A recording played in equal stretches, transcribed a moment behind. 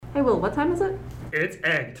Hey, Will, what time is it? It's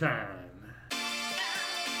egg time.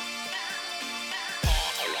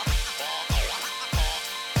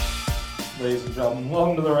 Ladies and gentlemen,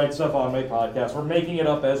 welcome to the Right Stuff Anime podcast. We're making it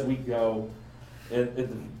up as we go. It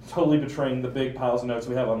totally betraying the big piles of notes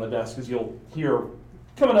we have on the desk, as you'll hear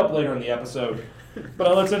coming up later in the episode.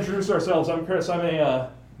 But let's introduce ourselves. I'm Chris. I'm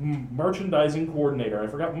a merchandising coordinator. I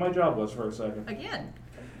forgot what my job was for a second. Again.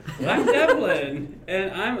 I'm Devlin,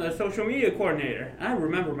 and I'm a social media coordinator. I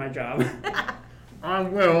remember my job.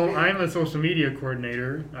 I'm Will. I'm a social media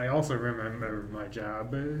coordinator. I also remember my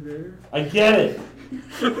job. I get it.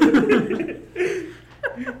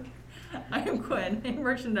 I am Quinn, a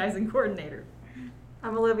merchandising coordinator.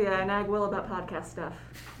 I'm Olivia. I nag Will about podcast stuff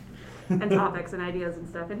and topics and ideas and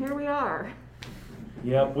stuff. And here we are.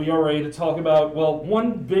 Yep, we are ready to talk about, well,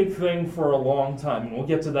 one big thing for a long time, and we'll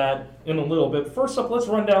get to that in a little bit. First up, let's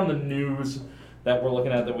run down the news that we're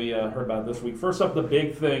looking at that we heard about this week. First up, the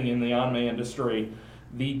big thing in the anime industry.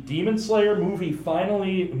 The Demon Slayer movie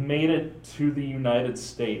finally made it to the United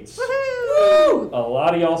States. Woohoo! A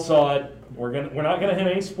lot of y'all saw it. We're not gonna hit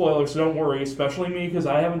any spoilers, so don't worry, especially me, because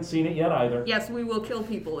I haven't seen it yet either. Yes, we will kill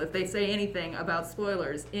people if they say anything about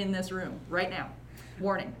spoilers in this room right now.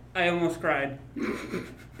 Warning. I almost cried.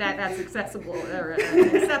 That's accessible or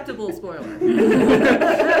an acceptable spoiler.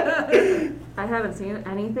 I haven't seen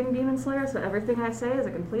anything Demon Slayer, so everything I say is a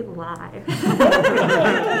complete lie.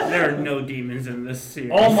 There are no demons in this series.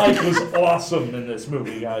 All Might was awesome in this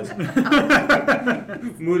movie, guys.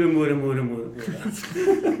 Muda, muda, muda, muda, muda.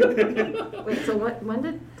 Wait, so when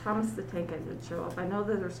did Thomas the Tank Engine show up? I know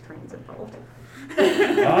that there's trains involved.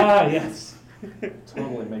 Ah, yes.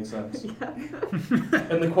 Totally makes sense. Yeah.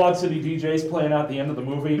 And the Quad City DJs playing out the end of the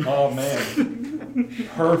movie, oh man.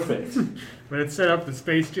 Perfect. When it set up the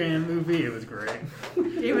Space Jam movie, it was great.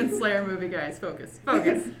 Demon Slayer movie, guys. Focus.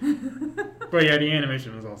 Focus. But yeah, the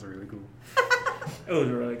animation was also really cool. It was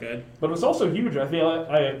really good. But it was also huge. I feel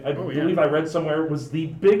I believe I read somewhere it was the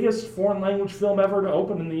biggest foreign language film ever to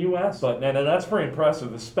open in the U.S. And that's pretty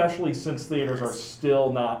impressive, especially since theaters are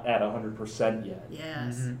still not at 100% yet.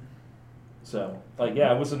 Yes. Mm-hmm. So,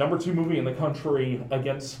 it was the number 2 movie in the country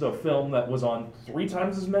against a film that was on 3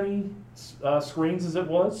 times as many screens as it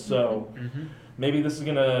was. So, maybe this is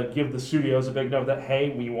going to give the studios a big note that, hey,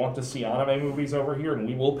 we want to see anime movies over here, and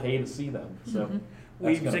we will pay to see them. So,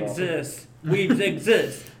 Weebs exist. Weebs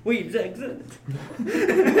exist. Weebs exist.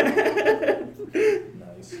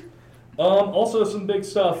 Nice. Also, some big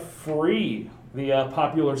stuff. Free, the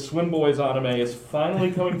popular Swim Boys anime, is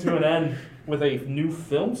finally coming to an end with a new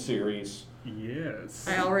film series. Yes.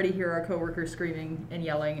 I already hear our coworker screaming and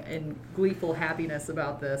yelling in gleeful happiness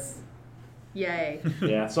about this. Yay.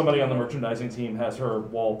 Yeah, somebody on the merchandising team has her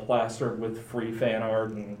wall plastered with free fan art.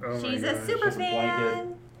 And She's a super just a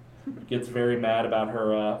blanket. Gets very mad about her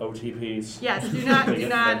OTPs. Yes, do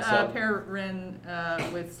not pair Rin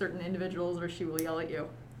with certain individuals or she will yell at you.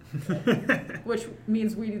 Which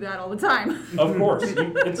means we do that all the time. Of course.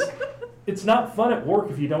 It's not fun at work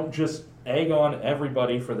if you don't just egg on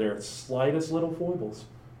everybody for their slightest little foibles.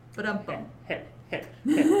 But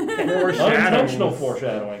Unintentional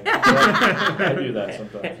foreshadowing. I do that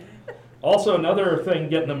sometimes. Also, another thing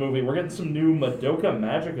getting the movie, we're getting some new Madoka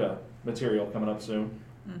Magica material coming up soon.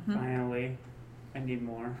 Finally. I need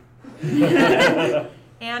more.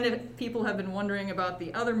 And if people have been wondering about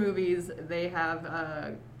the other movies, they have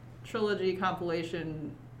a trilogy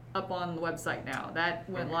compilation up on the website now. That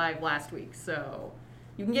went live last week, so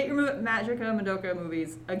you can get your Magica Madoka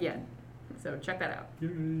movies again. So check that out.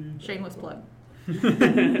 Shameless plug.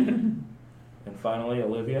 And finally,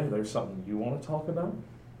 Olivia, there's something you want to talk about?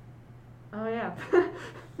 Oh, yeah.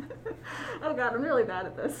 Oh, God, I'm really bad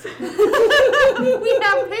at this. We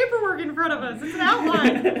have paperwork in front of us. It's an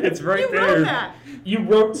outline. It's right you there. wrote that. You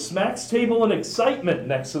wrote Smack's Table and Excitement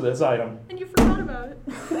next to this item. And you forgot about it.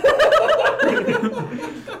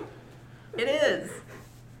 It is.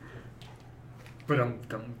 But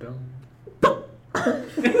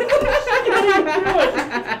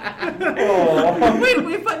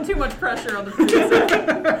We put too much pressure on the producer.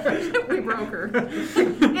 We broke her.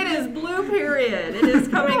 It is Blue Period. It is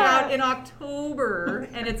coming out in October,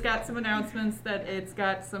 and it's got some announcements that it's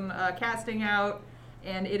got some casting out,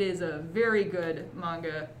 and it is a very good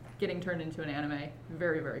manga getting turned into an anime.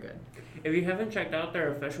 Very, very good. If you haven't checked out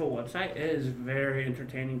their official website, it is very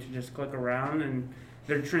entertaining to just click around, and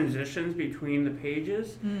their transitions between the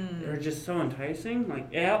pages are just so enticing.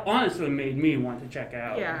 Like, it honestly made me want to check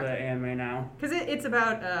out the anime now. Because it's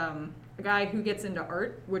about a guy who gets into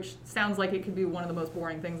art, which sounds like it could be one of the most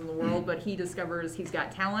boring things in the world, but he discovers he's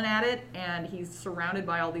got talent at it, and he's surrounded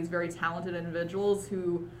by all these very talented individuals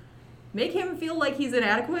who make him feel like he's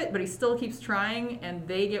inadequate, but he still keeps trying, and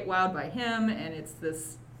they get wowed by him, and it's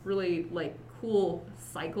this really like cool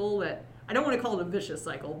cycle that I don't want to call it a vicious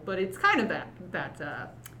cycle, but it's kind of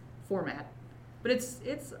that format. But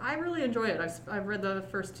it's I really enjoy it. I've read the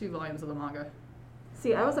first 2 volumes of the manga.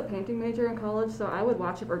 See, I was a painting major in college, so I would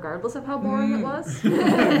watch it regardless of how boring it was.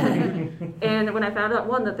 And when I found out,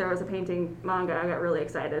 one, that there was a painting manga, I got really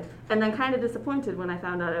excited. And then kind of disappointed when I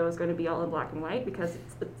found out it was going to be all in black and white, because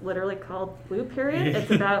it's literally called Blue Period. It's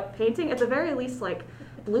about painting. At the very least, like,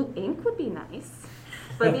 blue ink would be nice.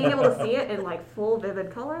 But being able to see it in, like, full, vivid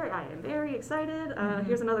color, I am very excited.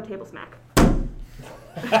 Here's another table smack.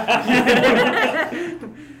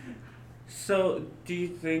 So, do you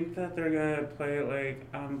think that they're gonna play it like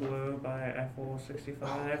I'm Blue by Eiffel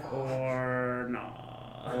 65 or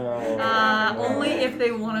not? Only if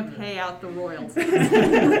they want to pay out the royalties.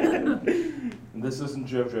 This isn't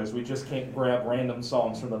JoJo's. We just can't grab random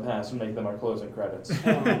songs from the past and make them our closing credits.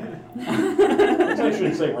 I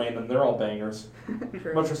shouldn't say random. They're all bangers.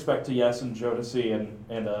 True. Much respect to Yes and Jodeci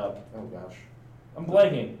and oh gosh, I'm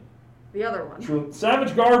blanking. The other one.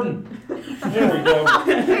 Savage Garden. There we go.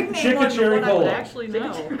 Chicken Cherry Cola. Actually,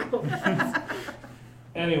 no.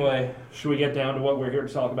 Anyway, should we get down to what we're here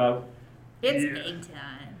to talk about? It's egg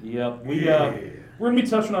time. Yep. We're going to be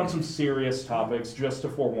touching on some serious topics, just to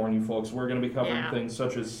forewarn you folks. We're going to be covering things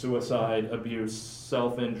such as suicide, abuse,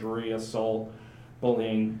 self-injury, assault,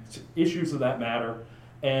 bullying, issues of that matter.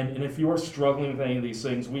 And if you are struggling with any of these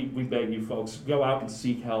things, we beg you folks, go out and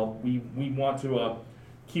seek help. We want to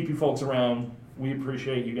keep you folks around. We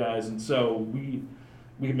appreciate you guys. And so we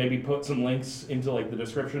can maybe put some links into like the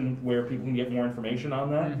description where people can get more information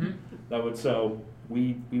on that. Mm-hmm. So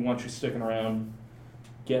we want you sticking around,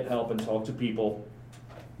 get help, and talk to people.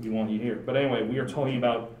 We want you here. But anyway, we are talking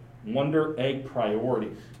about Wonder Egg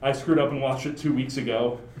Priority. I screwed up and watched it 2 weeks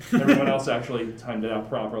ago. Everyone else actually timed it out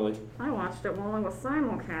properly. I watched it while I was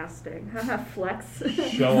simulcasting. Flex.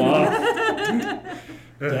 Show off.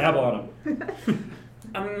 Dab on them.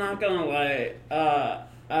 I'm not gonna lie,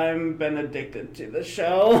 I've been addicted to the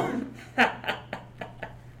show.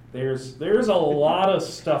 There's a lot of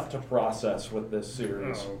stuff to process with this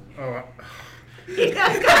series. I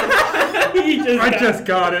just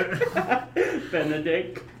got it.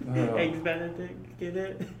 Benedict. Oh. Eggs Benedict, get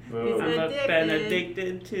it? Oh. I'm addicted. been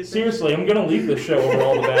addicted to the Seriously, I'm gonna leave this show over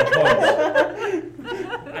all the bad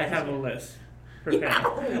puns. I have a list. Prepare.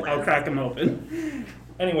 I'll crack them open.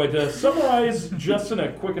 Anyway, to summarize just in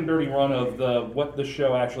a quick and dirty run of what the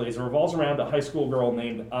show actually is, it revolves around a high school girl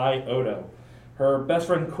named Ai Oto. Her best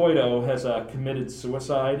friend Koido has committed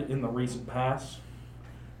suicide in the recent past,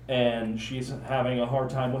 and she's having a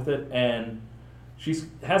hard time with it, and she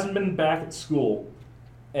hasn't been back at school,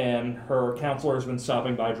 and her counselor has been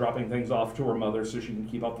stopping by, dropping things off to her mother so she can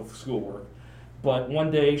keep up with schoolwork. But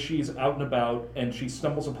one day she's out and about, and she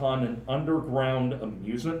stumbles upon an underground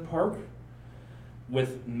amusement park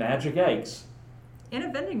with magic eggs. In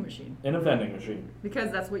a vending machine. In a vending machine. Because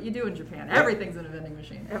that's what you do in Japan. Everything's in a vending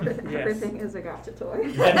machine. Everything is a gotcha toy.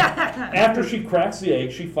 And after she cracks the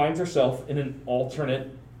egg, she finds herself in an alternate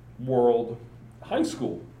world high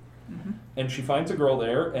school. Mm-hmm. And she finds a girl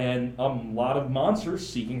there and a lot of monsters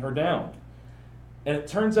seeking her down. And it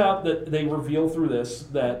turns out that they reveal through this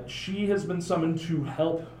that she has been summoned to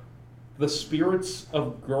help the spirits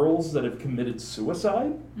of girls that have committed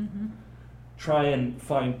suicide try and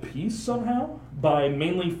find peace somehow by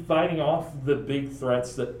mainly fighting off the big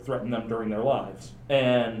threats that threaten them during their lives.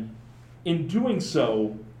 And in doing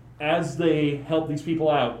so, as they help these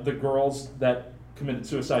people out, the girls that committed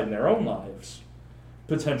suicide in their own lives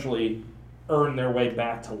potentially earn their way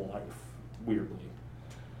back to life, weirdly.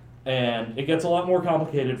 And it gets a lot more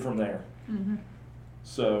complicated from there. Mm-hmm.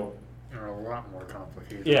 So, They're a lot more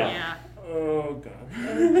complicated. yeah. Oh god.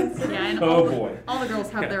 Yeah, and Oh boy. all the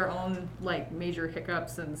girls have their own like major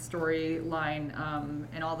hiccups and storyline,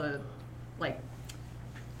 and all the like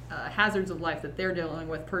hazards of life that they're dealing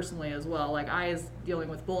with personally as well. Like Ai is dealing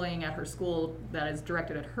with bullying at her school that is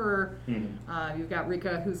directed at her. You've got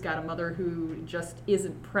Rika, who's got a mother who just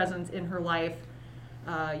isn't present in her life.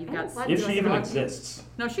 You've got If she even exists.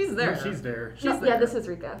 no, she's there. No, she's there. She's No, there. Yeah, this is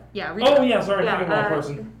Rika. Yeah, Rika. Oh yeah, sorry, Yeah, I'm thinking of one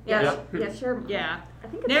person. Yeah, Yep. yeah, sure. Yeah. I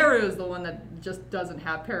think it's Naru is the one that just doesn't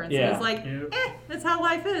have parents. Yeah. And it's like, Yep. that's how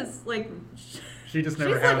life is. Like, She just she's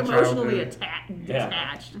never like had a emotionally childhood.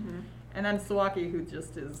 detached. And then Sawaki, who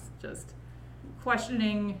just is just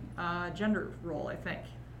questioning gender role, I think.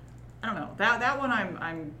 I don't know. That one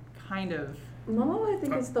I'm kind of. Momo, I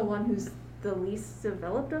think, is the one who's the least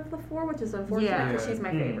developed of the four, which is unfortunate Yeah. because she's my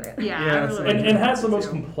favorite. Yeah, Yeah, I so- really And has the like most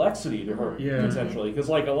too. complexity to her, Yeah. potentially. Because,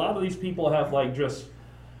 like, a lot of these people have, like, just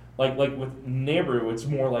Like with Nebru, it's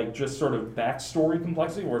more like just sort of backstory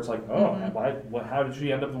complexity, where it's like, oh, how did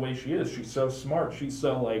she end up the way she is? She's so smart. She's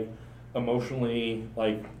so like emotionally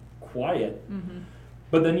like quiet.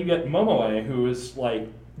 But then you get Momoe, who is like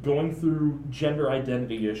going through gender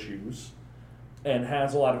identity issues and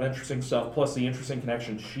has a lot of interesting stuff, plus the interesting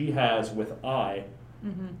connection she has with Ai.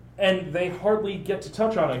 And they hardly get to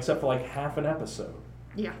touch on it except for like half an episode.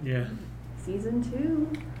 Yeah. Yeah. Season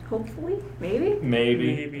 2, hopefully, maybe.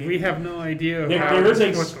 Maybe. We have no idea. There is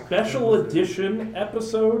a special edition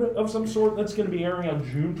episode of some sort that's going to be airing on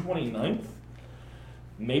June 29th.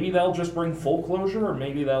 Maybe they'll just bring full closure, or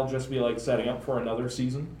maybe they'll just be like setting up for another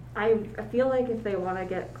season. I feel like if they want to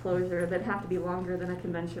get closure, they'd have to be longer than a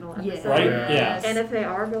conventional episode. Right? Yes. And if they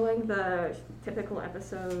are going the typical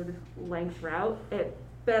episode length route, it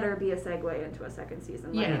better be a segue into a second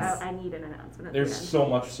season. Like, Yes. I need an announcement at There's the end. so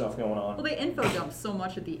much stuff going on. Well, they info dump so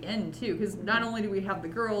much at the end too, because not only do we have the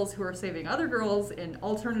girls who are saving other girls in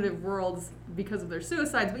alternative worlds because of their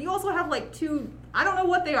suicides, but you also have like 2, I don't know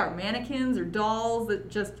what they are, mannequins or dolls that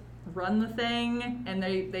just run the thing, and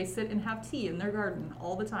they sit and have tea in their garden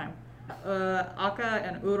all the time. Akka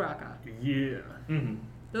and Uraka. Yeah.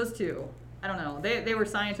 Those 2. I don't know. They were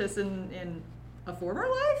scientists in a former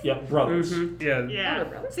life? Yeah, brothers. Yeah. Yeah. They're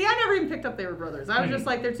brothers? See, I never even picked up they were brothers. I was just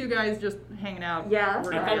like, they're 2 guys just hanging out. Yeah, that's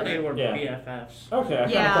working I thought together. they were Yeah. BFFs. Okay, I kind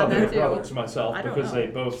of Yeah, thought they that were too. brothers myself I don't because know. they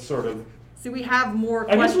both sort of. See, we have more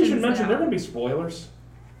I questions guess we should mention now. there are going to be spoilers.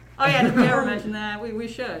 Oh yeah, did we ever mention that? We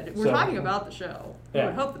should. We're So- talking about the show. Yeah. I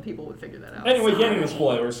would hope that people would figure that out. Anyway, getting the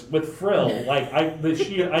spoilers with Frill, like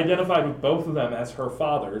she identified with both of them as her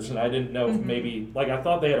fathers, and I didn't know if maybe like I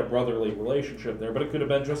thought they had a brotherly relationship there, but it could have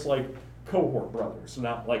been just like cohort brothers,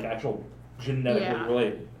 not like actual genetically Yeah.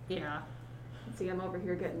 related. Yeah. See, I'm over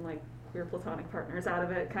here getting like we're platonic partners out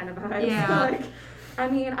of it kind of vibes. Yeah. Like, I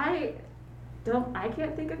mean, I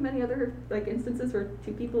can't think of many other like instances where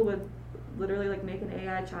 2 people would literally like make an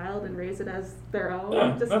AI child and raise it as their own.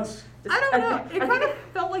 Yeah, Just- that's I don't know. think- It I kind think- of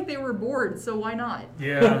felt like they were bored, so why not?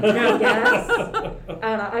 Yeah. Yes. I don't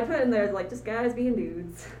know. I put in there like just guys being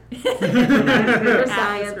dudes. For App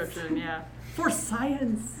science. description, yeah. For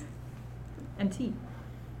science. And tea.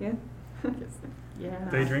 Yeah. Yeah.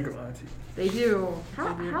 They drink a lot of tea. They do.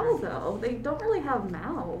 How though? They don't really have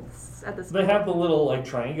mouths at this they point. have the little like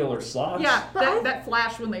triangular slots. Yeah, But that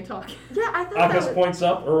flash when they talk. Yeah, I thought that Aka's was, points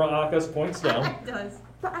up or Aka's points down. It does.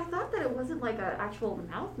 but I thought that it wasn't like an actual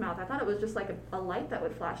mouth. I thought it was just like a light that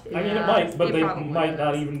would flash to I mean, Yeah, it might, but it they probably might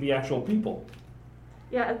not is. even be actual people.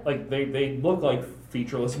 Yeah, Like they look like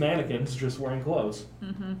featureless mannequins just wearing clothes.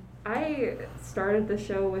 I started the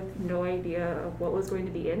show with no idea of what was going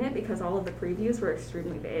to be in it because all of the previews were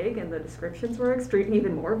extremely vague and the descriptions were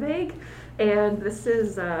even more vague. And this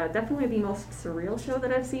is definitely the most surreal show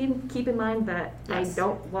that I've seen. Keep in mind that Yes. I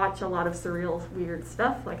don't watch a lot of surreal, weird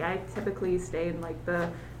stuff. Like I typically stay in like the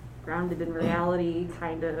grounded in reality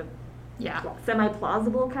kind of Yeah.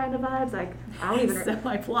 semi-plausible kind of vibes. Like I don't even.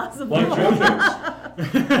 Semi-plausible. Like JoJo's.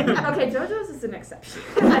 Okay, JoJo's is an exception.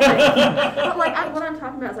 But like what I'm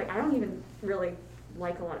talking about is like I don't even really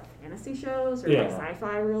like a lot of fantasy shows or Yeah. like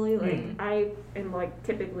sci-fi really. Like I am like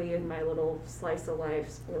typically in my little slice of life,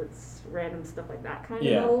 sports, random stuff like that kind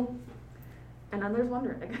Yeah. of role. And then there's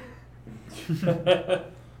Wonder Egg.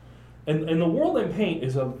 And the world in paint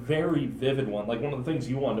is a very vivid one. Like one of the things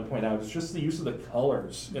you wanted to point out is just the use of the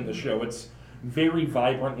colors in the show. It's very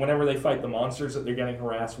vibrant. Whenever they fight the monsters that they're getting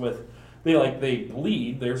harassed with, they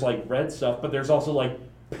bleed. There's like red stuff, but there's also like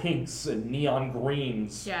pinks and neon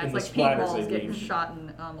greens Yeah, in it's the like splatters paintballs they getting leave. shot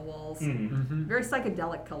on the walls. Mhm. Very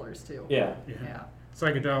psychedelic colors too. Yeah. Yeah.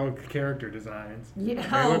 Psychedelic character designs. Yeah.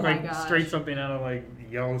 They Oh look my like gosh. straight something out of like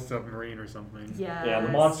Yellow Submarine or something. Yes. Yeah, the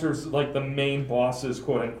monsters, like the main bosses,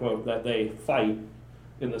 quote unquote, that they fight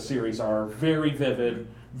in the series are very vivid,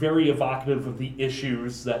 very evocative of the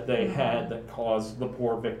issues that they had that caused the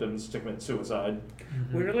poor victims to commit suicide.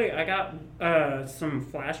 Weirdly, I got some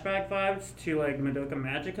flashback vibes to like Madoka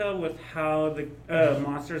Magica with how the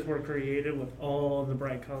monsters were created with all the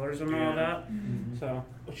bright colors and all Yeah. that. So,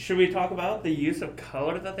 should we talk about the use of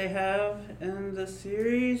color that they have in the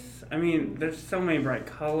series? I mean, there's so many bright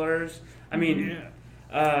colors. I mean,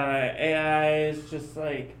 AI is just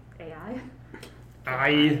like AI.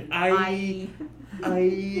 I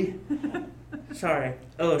sorry,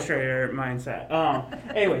 Illustrator mindset.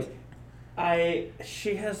 Anyways,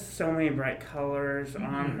 she has so many bright colors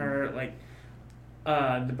on her, like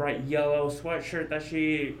the bright yellow sweatshirt that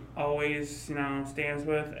she always, stands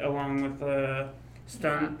with, along with the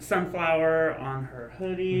sunflower on her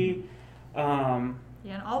hoodie.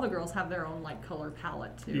 Yeah, and all the girls have their own like color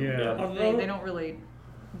palette too. Yeah. They don't really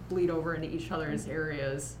bleed over into each other's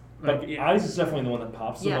areas. But yeah. Eyes is definitely the one that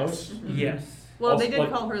pops the Yes. most. Mhm. Yes. Well, they Also, did like-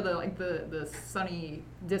 call her the sunny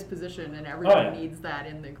disposition, and everyone yeah. needs that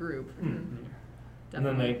in the group. Mm. And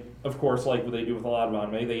then Definitely. they, of course, like what they do with a lot of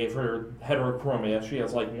anime, they gave her heterochromia. She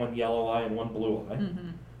has like one yellow eye and one blue eye.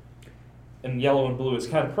 Mhm. And yellow and blue is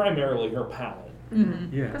kind of primarily her palette.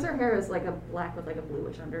 Mhm. Yeah. Because her hair is like a black with like a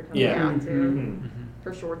bluish undertone. Yeah. Too. Mhm.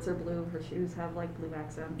 Her shorts are blue. Her shoes have like blue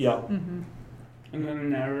accents. Yeah. Mhm. And then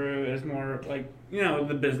Naru is more like, you know,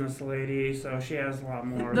 the business lady, so she has a lot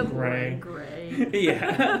more The gray. gray.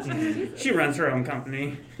 Yeah. She runs her own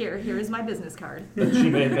company. Here is my business card. That she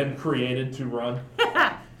may have been created to run.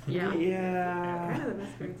 Yeah. Yeah. Kind of a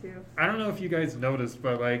mystery too. I don't know if you guys noticed,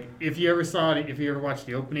 but like if you ever watched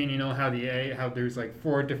the opening, you know how how there's like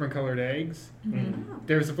 4 different colored eggs. Mm.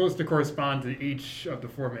 They're supposed to correspond to each of the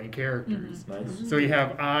 4 main characters. Nice. So you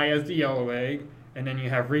have Ai as the yellow egg, and then you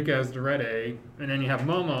have Rika as the red egg, and then you have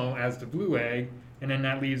Momo as the blue egg, and then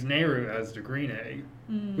that leaves Nehru as the green egg.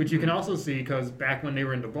 Which you can also see because back when they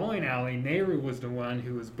were in the bowling alley, Nehru was the one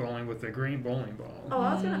who was bowling with the green bowling ball. Oh,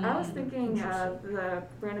 I was thinking the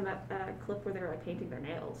random clip where they were like painting their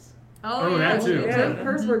nails. Oh, that too. Yeah.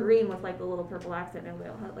 Hers were green with like the little purple accent, and they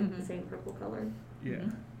all had like the Mhm. same purple color. Yeah.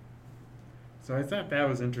 So I thought that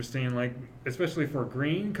was interesting, like especially for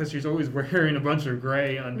green, because she's always wearing a bunch of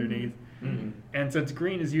gray underneath. Mhm. And since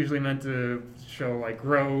green is usually meant to show like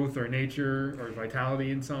growth or nature or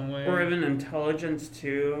vitality in some way. Or even intelligence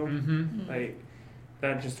too. Mm-hmm. Like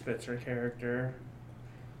that just fits her character.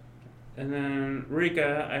 And then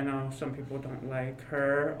Rika, I know some people don't like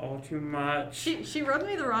her all too much. She rubbed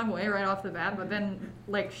me the wrong way right off the bat, but then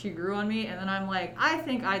like she grew on me, and then I'm like, I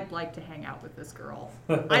think I'd like to hang out with this girl.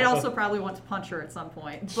 I'd also probably want to punch her at some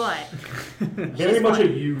point, but Very She's much fun.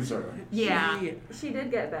 a user. yeah. She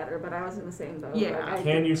did get better, but I was in the same boat. Yeah. Like, I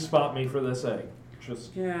Can you spot me for this egg?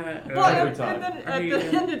 Just Yeah. Well, Every and time. then at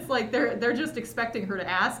the end, it's like they're just expecting her to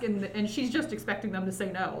ask, and she's just expecting them to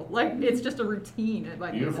say no. Like it's just a routine.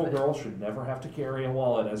 By the end of beautiful it. girl should never have to carry a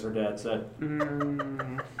wallet, as her dad said.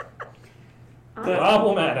 Mm,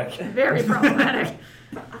 Problematic. Very problematic.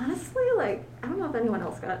 Honestly, like, I don't know if anyone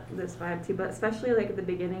else got this vibe too, but especially like at the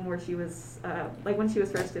beginning where she was, like when she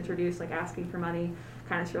was first introduced, like asking for money,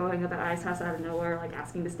 kind of showing up at I's house out of nowhere, like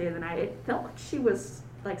asking to stay the night. It felt like she was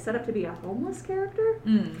like set up to be a homeless character.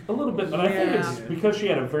 Mm. A little bit, but I think it's Yeah. because she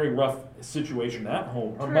had a very rough situation at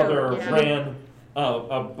home. Her True, mother yeah. ran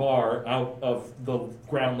a bar out of the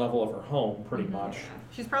ground level of her home, pretty Mhm. much.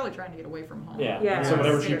 She's probably trying to get away from home. Yeah. Yeah. And so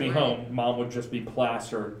whenever she'd Stay be away. home, mom would just be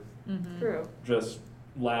plastered, Mhm. True. just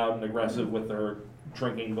loud and aggressive with her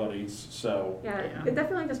drinking buddies. So Yeah, Yeah. it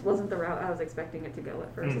definitely just wasn't the route I was expecting it to go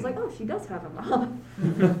at first. I was Mm. like, oh, she does have a mom.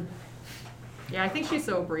 Yeah, I think she's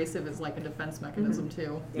so abrasive as like a defense mechanism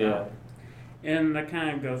too. yeah. and that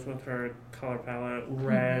kind of goes with her color palette,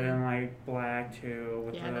 red Mhm. and like black too,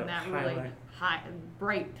 with Yeah, the and then that highlight. really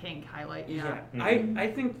bright pink highlight. Yeah. Yeah, Mhm.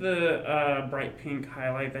 I think the bright pink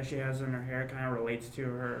highlight that she has in her hair kind of relates to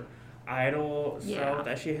her idol Yeah. self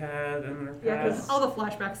that she had in her Yeah, 'cause past. All the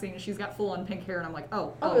flashback scenes, she's got full on pink hair, and I'm like, Oh,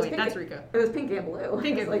 it oh was wait, pink. that's Rika. It was pink and blue.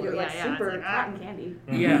 Pink It's and like, blue, like yeah, yeah. super It's like, cotton candy.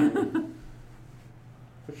 Yeah,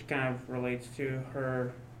 which kind of relates to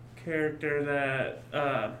her character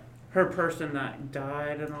that her person that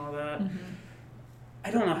died and all that. Mhm.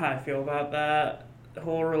 I don't know how I feel about that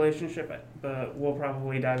whole relationship, but we'll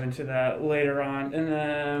probably dive into that later on. And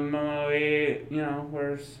then Momoi, you know,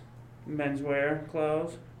 wears menswear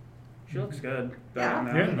clothes. She looks good. Yeah.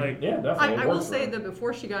 Now. Yeah. Like, Yeah, definitely. I It will works for say her. that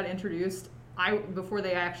before she got introduced, before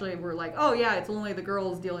they actually were like, oh yeah, it's only the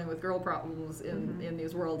girls dealing with girl problems in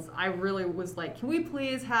these worlds, I really was like, can we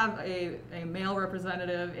please have a male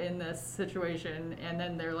representative in this situation? And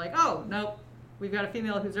then they're like, oh nope, we've got a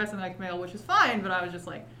female who's dressing like a male, which is fine. But I was just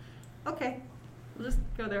like, okay, we'll just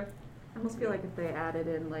go there. I almost feel like if they added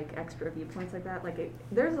in like extra viewpoints like that, like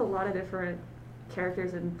there's a lot of different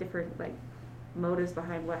characters and different like motives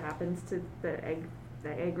behind what happens to the egg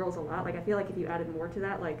girls a lot. Like I feel like if you added more to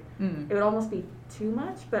that, like Mm. it would almost be too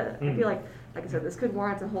much. But I Mm. feel like I said, this could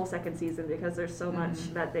warrant a whole second season because there's so much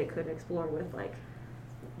Mhm. that they could explore with like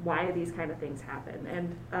why these kind of things happen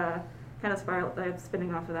and kind of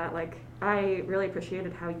spinning off of that. Like I really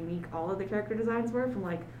appreciated how unique all of the character designs were, from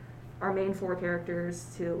like our main 4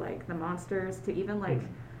 characters to like the monsters to even like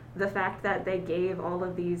the fact that they gave all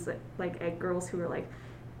of these like egg girls who were like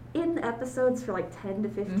in episodes for like 10 to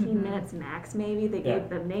 15 Mhm. minutes max maybe. They Yeah. gave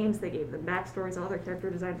them names, they gave them backstories, all their character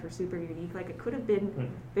designs were super unique. Like it could have been Mm.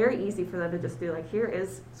 very easy for them to just do like, here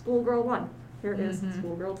is schoolgirl 1. Here is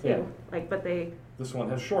Schoolgirl too. Yeah. Like, but This one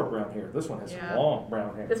has short brown hair. This one has Yeah. long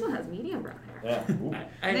brown hair. this one has medium brown hair. Yeah. Ooh.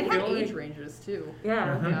 And they feel have age like, ranges too.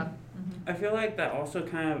 Yeah. Uh-huh. Yeah. I feel like that also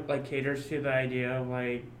kind of like caters to the idea of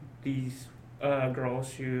like these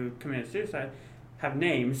girls who commit suicide have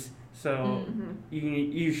names, so Mhm.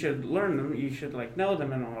 you should learn them, you should like know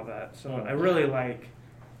them and all that. So Mm. I really like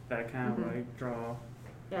that kind of Mhm. like draw.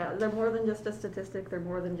 Yeah, they're more than just a statistic. They're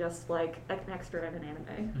more than just like an extra in an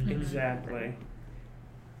anime. Mhm. Exactly.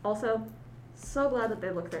 Also, so glad that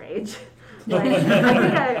they look their age. Like, I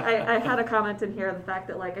think I had a comment in here, the fact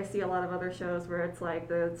that like I see a lot of other shows where it's like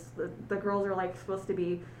the girls are like supposed to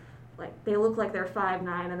be like, they look like they're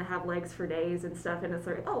 5'9" and they have legs for days and stuff, and it's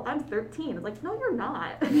like, oh, I'm 13. It's like, no, you're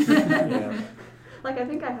not. Yeah. Like, I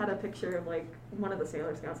think I had a picture of like one of the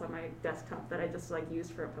Sailor Scouts on my desktop that I just like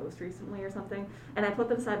used for a post recently or something, and I put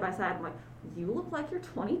them side by side. I'm like, you look like you're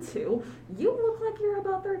 22. You look like you're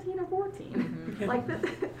about 13 or 14. Like,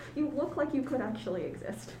 you look like you could actually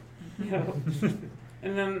exist. Yeah.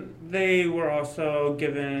 And then they were also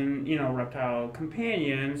given, reptile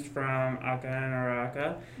companions from Akka and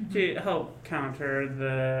Araka to help counter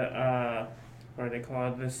the, what are they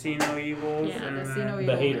called? The Sino evils Yeah, and the Sino the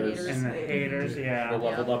evil haters. and the haters, The yeah.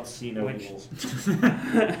 leveled up Sino Which- evils.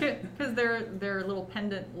 Because their little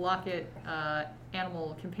pendant locket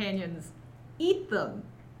animal companions eat them.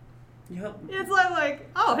 Yep. It's like,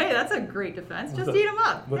 oh, hey, that's a great defense. Just With a- eat them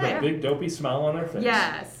up. With Yeah. a big dopey smile on their face.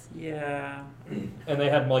 Yes. Yeah. And they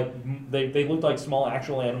had they looked like small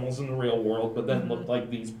actual animals in the real world, but then looked like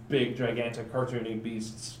these big gigantic cartoony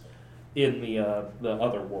beasts in the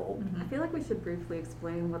other world. I feel like we should briefly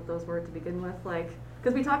explain what those were to begin with, like,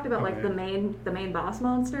 because we talked about like Okay. the main boss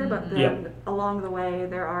monster, but then Yeah. along the way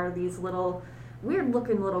there are these little weird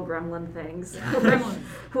looking little gremlin things Yeah, gremlins.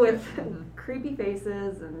 with creepy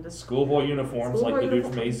faces and just Schoolboy uniforms Schoolboy like the dude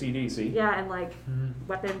from uniforms. AC/DC. yeah, and like Mhm.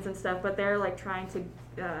 weapons and stuff, but they're like trying to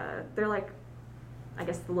they're like, I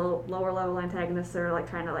guess the lower level antagonists are like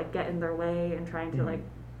trying to like get in their way and trying to like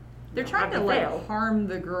They're trying to have like fail. harm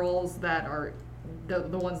the girls that are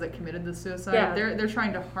the ones that committed the suicide. Yeah. They're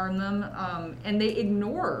trying to harm them, and they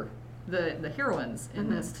ignore the heroines in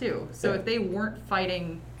this too. So Yeah. if they weren't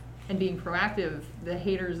fighting and being proactive, the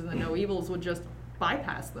haters and the no evils would just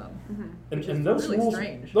bypass them. And, Which and is those really rules,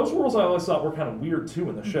 strange. those rules I always thought were kind of weird too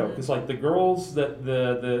in the show, because like the girls that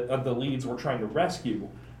the leads were trying to rescue,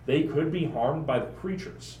 they could be harmed by the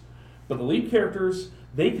creatures, but the lead characters,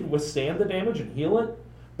 they could withstand the damage and heal it.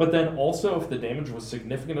 But then also, if the damage was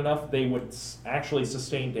significant enough, they would actually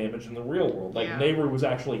sustain damage in the real world. Like Yeah. Nehru was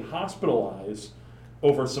actually hospitalized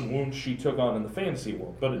over some wounds she took on in the fantasy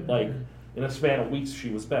world, but like in a span of weeks, she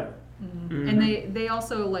was better. And they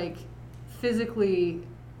also like physically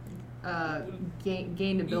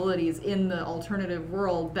gained abilities in the alternative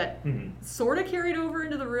world that sort of carried over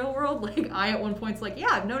into the real world. Like I at one point's like, yeah,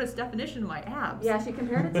 I've noticed definition in my abs. yeah, she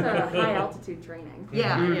compared it to high altitude training.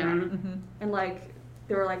 Yeah. Mhm. Yeah. Mm-hmm. And like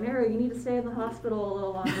they were like, Nero, you need to stay in the hospital a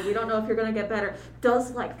little longer. We don't know if you're gonna get better.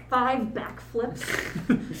 Does like 5 backflips.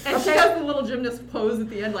 And she does the little gymnast pose at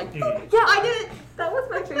the end, like, Yeah, I did. That was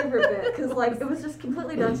my favorite bit because like it was just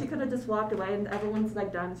completely done. She could have just walked away and everyone's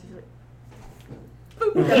like done. She's like,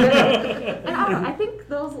 boop. And I don't know. I think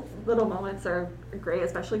those little moments are great,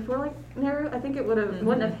 especially for like Nero. I think it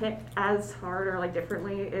wouldn't have hit as hard or like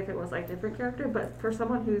differently if it was like different character. But for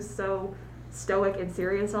someone who's so stoic and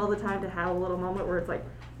serious all the time, to have a little moment where it's like,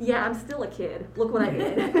 yeah, I'm still a kid. Look what I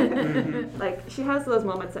did. Like she has those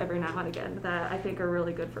moments every now and again that I think are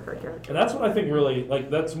really good for her character. And that's what I think really, like,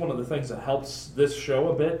 that's one of the things that helps this show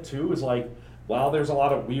a bit, too, is like, while there's a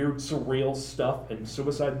lot of weird, surreal stuff and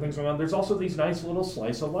suicide and things going on, there's also these nice little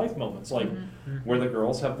slice of life moments, like where the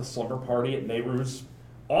girls have the slumber party at Nehru's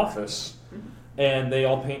office, and they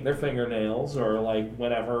all paint their fingernails, or like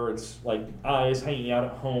whenever it's like Eyes hanging out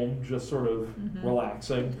at home, just sort of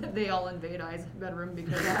relaxing. They all invade I's bedroom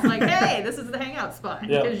because it's like, hey, this is the hangout spot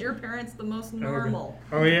Yeah. because your parents the most normal.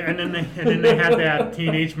 Oh yeah, and then they had that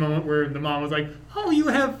teenage moment where the mom was like, "Oh, you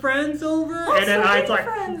have friends over?" and then so I many was like,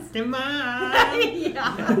 friends. "Come on."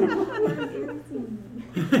 Yeah.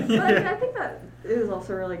 But I mean, I think that is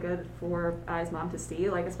also really good for Ai's mom to see,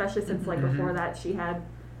 like especially since like before that she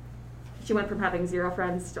went from having 0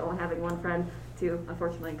 friends to only having 1 friend to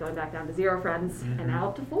unfortunately going back down to 0 friends and now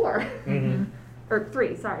up to 4 or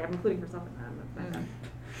 3. Sorry, I'm including herself in that.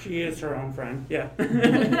 She is her own friend. Yeah.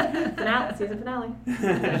 Season finale.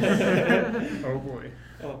 Oh boy.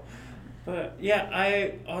 Oh, but yeah,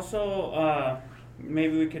 I also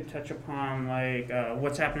maybe we could touch upon like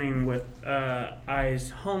what's happening with Ai's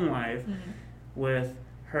home life with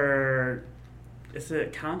her. Is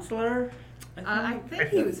it counselor? I think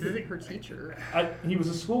he was her teacher. He was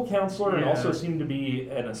a school counselor and Yeah. also seemed to be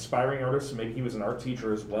an aspiring artist, so maybe he was an art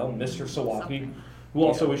teacher as well. Mr. Sawaki, Something. who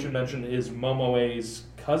also we should mention is Momoe's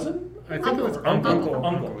cousin? I think it was Uncle.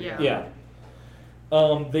 Uncle. Yeah.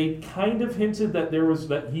 They kind of hinted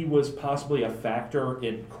that he was possibly a factor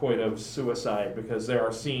in Koito's suicide, because there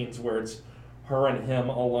are scenes where it's her and him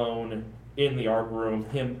alone in the art room,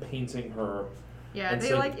 him painting her. Yeah, And they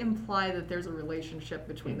so- like imply that there's a relationship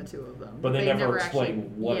between the two of them. But they never explain actually,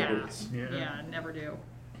 what yeah, it is. Yeah, never do.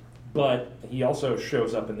 But he also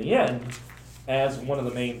shows up in the end as one of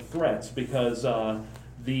the main threats, because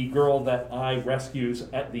the girl that Ai rescues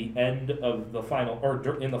at the end of the final, or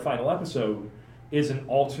in the final episode, is an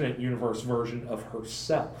alternate universe version of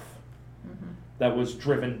herself that was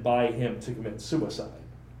driven by him to commit suicide.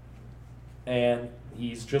 And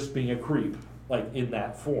he's just being a creep, like in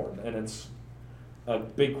that form. And it's a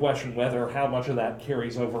big question whether how much of that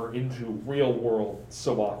carries over into real world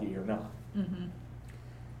Sawaki or not.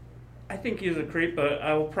 I think he's a creep, but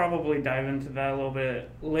I will probably dive into that a little bit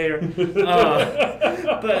later.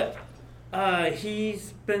 But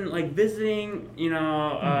he's been like visiting,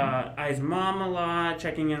 Ai's mom a lot,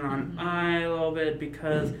 checking in on Ai a little bit,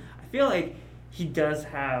 because I feel like he does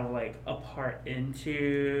have like a part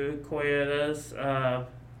into Koyota's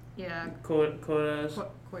Yeah. Koyota's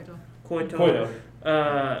Koito.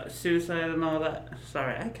 suicide and all that.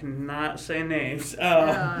 Sorry, I cannot say names.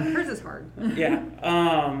 Hers is hard. Yeah.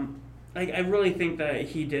 Like I really think that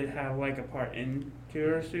he did have like a part into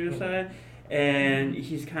her suicide, and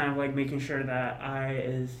he's kind of like making sure that Ai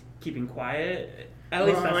is keeping quiet. At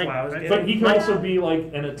least that's why I was getting. But he can also be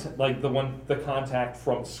like the contact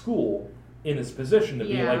from school in his position to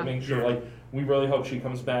be Yeah. like making sure like we really hope she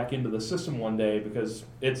comes back into the system one day, because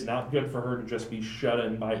it's not good for her to just be shut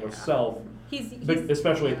in by herself. He's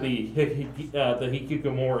Especially yeah. at the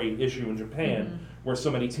hikikomori issue in Japan, where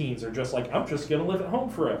so many teens are just like, I'm just gonna live at home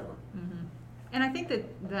forever. And I think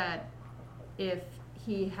that if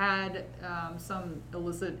he had some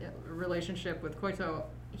illicit relationship with Koito,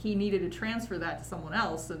 he needed to transfer that to someone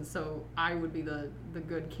else, and so I would be the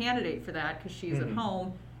good candidate for that, because she's at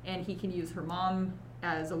home and he can use her mom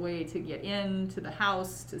as a way to get into the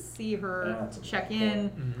house, to see her, That's to a check good in.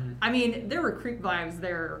 point. I mean, there were creep vibes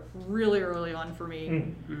there really early on for me.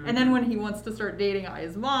 Mm. And then when he wants to start dating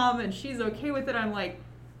Ai's mom and she's okay with it, I'm like,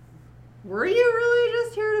 were you really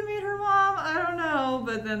just here to meet her mom? I don't know.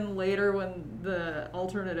 But then later when the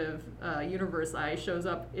alternative universe Ai shows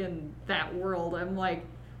up in that world, I'm like,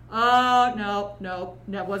 oh, no,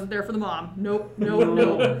 that wasn't there for the mom. Nope.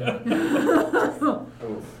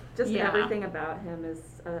 Oof. Just Yeah. everything about him is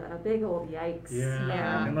a big old yikes.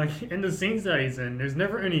 Yeah. And like in the scenes that he's in, there's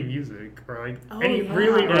never any music or like Oh, any yeah.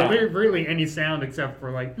 really Yeah. or really any sound except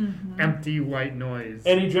for like empty white noise.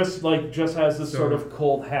 And he just has this So- sort of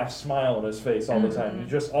cold half smile on his face all the time. He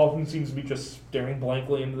just often seems to be just staring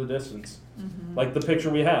blankly into the distance. Like the picture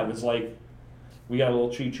we have is like, we got a little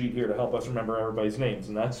cheat sheet here to help us remember everybody's names,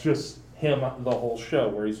 and that's just him the whole show,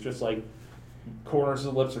 where he's just like, corners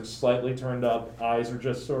of the lips are slightly turned up, eyes are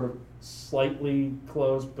just sort of slightly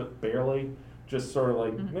closed but barely, just sort of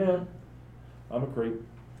like, man, I'm a creep.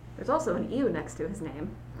 There's also an ew next to his name.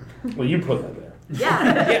 Well, you put that there.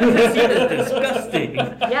 Yeah. Yeah, this scene is disgusting.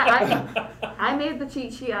 Yeah, I made the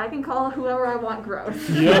cheat sheet. I can call whoever I want gross.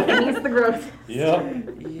 Yep. And he's the gross. Yep.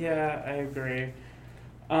 Yeah, I agree.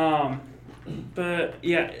 But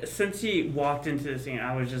yeah, since he walked into the scene,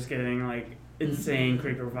 I was just getting like insane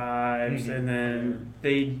creeper vibes, and then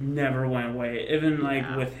they never went away. Even like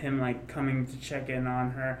Yeah. with him like coming to check in on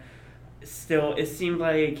her, still it seemed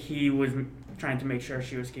like he was trying to make sure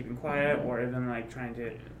she was keeping quiet, or even like trying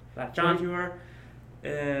to latch onto her.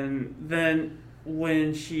 And then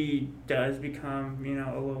when she does become,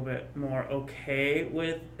 a little bit more okay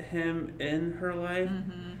with him in her life,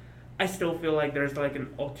 I still feel like there's like an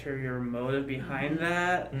ulterior motive behind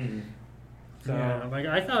that. So, Yeah, like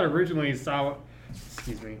I thought originally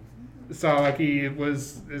Sawaki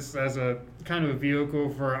was this as a kind of a vehicle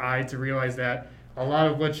for Ai to realize that a lot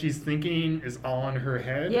of what she's thinking is all in her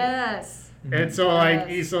head. Yes. And so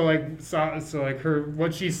Yes. her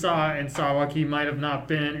what she saw in Sawaki might have not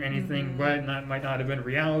been anything but might not have been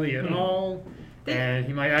reality at all. And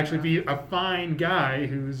he might actually be a fine guy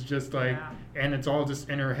who's just like, and it's all just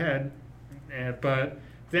in her head. But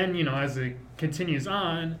then, as it continues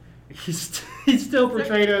on, he's still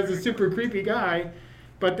portrayed as a super creepy guy.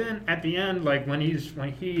 But then at the end, like when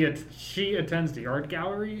she attends the art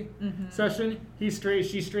gallery session,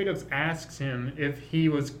 she straight up asks him if he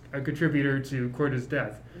was a contributor to Koito's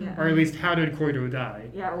death, or at least how did Koito die?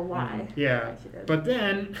 Yeah, or why? Yeah, Why she did. but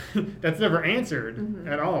then that's never answered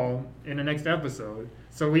at all in the next episode,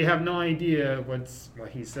 so we have no idea what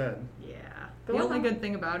he said. Yeah. The The one only that- good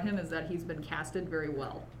thing about him is that he's been casted very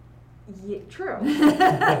well. Yeah, true.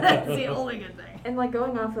 That's the only good thing. And like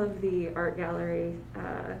going off of the art gallery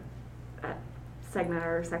segment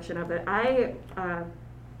or section of it, I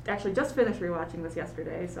actually just finished rewatching this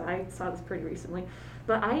yesterday, so I saw this pretty recently.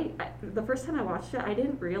 But the first time I watched it, I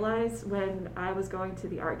didn't realize when I was going to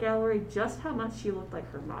the art gallery just how much she looked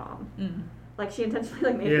like her mom. Mm. Like she intentionally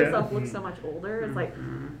like made Yeah. herself look so much older. It's like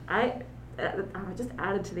I just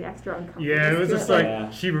added to the extra uncomfortable. Yeah, it was just like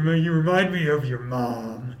you remind me of your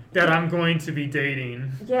mom that I'm going to be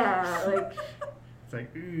dating. yeah, like It's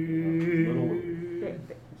like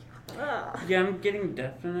Yeah, I'm getting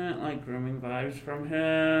definite like grooming vibes from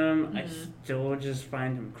him. I Mhm. still just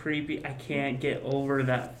find him creepy. I can't get over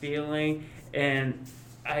that feeling, and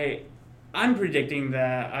I'm predicting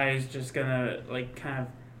that I's just gonna like kind of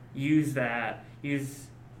use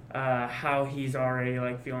how he's already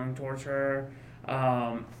like feeling towards her,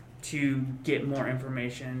 to get more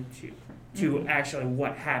information to actually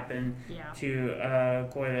what happened Yeah. to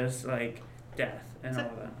Koito's like death and So-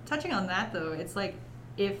 all that. Touching on that though, it's like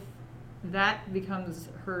if that becomes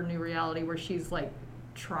her new reality where she's like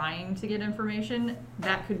trying to get information,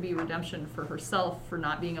 that could be redemption for herself for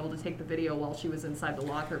not being able to take the video while she was inside the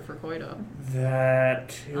locker for Koito. That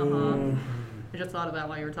too. Uh-huh. I just thought of that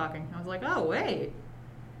while you were talking. I was like, oh wait.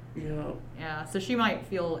 Yeah. Yeah, so she might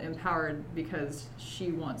feel empowered because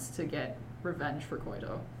she wants to get revenge for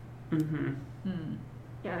Koito. Mm-hmm. Hmm.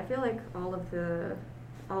 yeah, I feel like all of the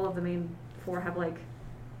main four have like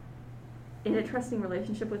an interesting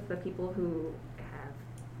relationship with the people who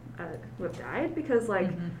have died, because like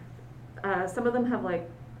Mhm. some of them have like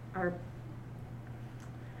are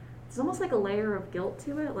it's almost like a layer of guilt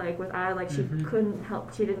to it, like with I, like she couldn't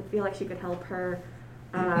help, she didn't feel like she could help her.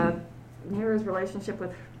 Neru's relationship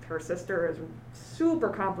with her sister is super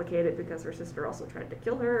complicated because her sister also tried to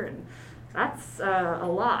kill her, and that's a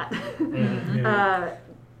lot. Yeah.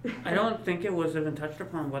 I don't think it was even touched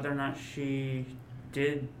upon whether or not she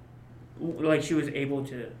did, like she was able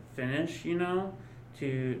to finish,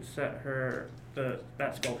 to set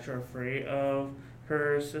that sculpture free of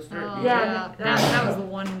her sister. Oh, Yeah. that was the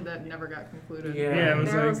one that never got concluded. Yeah. Yeah, it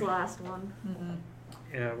was Nero's like, the last one. Mhm.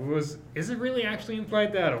 yeah, is it really actually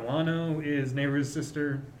implied that Awano is Neru's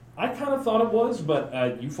sister? I kind of thought it was,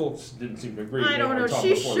 but you folks didn't seem to agree. I don't know.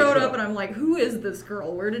 She showed up and I'm like, who is this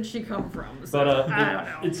girl? Where did she come from? So, But I don't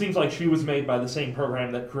know. it seems like she was made by the same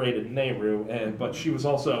program that created Nehru, but she was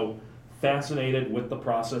also fascinated with the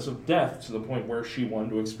process of death to the point where she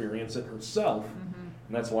wanted to experience it herself,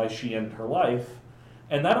 and that's why she ended her life.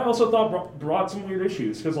 And that I also thought brought some weird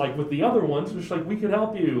issues, because like with the other ones, it's like we could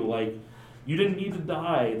help you, like you didn't need to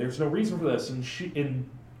die. There's no reason for this. And she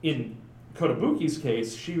in Kotobuki's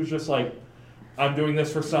case, she was just like, I'm doing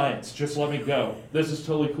this for science. Just let me go. This is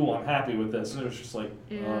totally cool. I'm happy with this. And it was just like,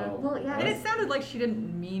 Yeah. Well, yeah, And it sounded like she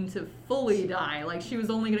didn't mean to fully die. Like she was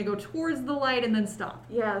only going to go towards the light and then stop.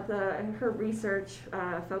 Yeah, her research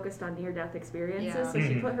focused on near-death experiences, Yeah. so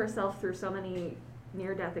she put herself through so many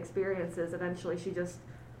near-death experiences. Eventually, she just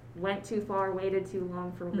went too far, waited too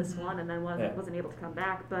long for this one, and then wasn't able to come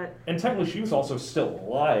back. But And technically, she was also still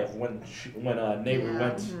alive when Nehru Yeah.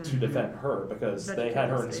 went to defend her, because they had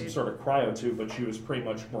her in some Vegetative sort of cryo tube, but she was pretty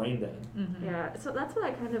much brain dead. Mm-hmm. yeah, so that's what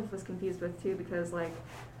I kind of was confused with too, because like,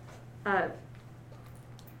 I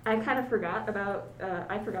kind of forgot about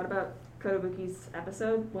Kotobuki's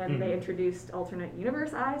episode when they introduced alternate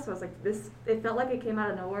universe I. So I was like, it felt like it came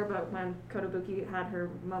out of nowhere. But when Kotobuki had her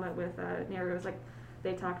moment with Nehru, it was like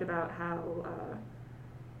they talked about how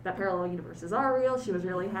that parallel universes are real. She was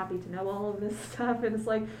really happy to know all of this stuff, and it's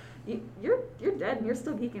like, you're dead and you're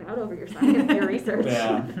still geeking out over your science, your research.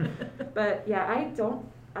 Yeah. But yeah,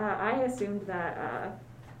 I assumed that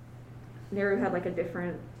Nehru had like a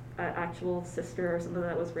different actual sister or something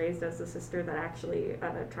that was raised as a sister that actually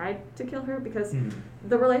tried to kill her, because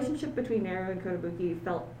the relationship between Nehru and Kotobuki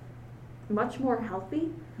felt much more healthy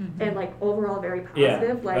and like overall very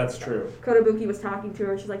positive. Yeah, like that's true. Kotobuki was talking to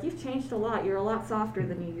her, she's like, you've changed a lot, you're a lot softer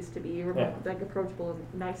than you used to be, you were more like approachable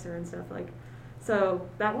and nicer and stuff. Like, so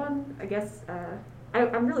that one, I guess,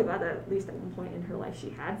 I'm really glad that at least at one point in her life she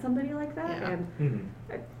had somebody like that. Yeah. And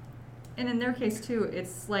And in their case too,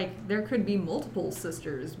 it's like there could be multiple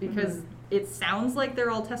sisters because it sounds like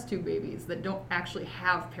they're all test tube babies that don't actually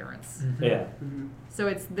have parents. Yeah. Mhm. So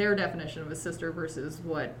it's their definition of a sister versus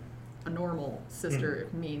what a normal sister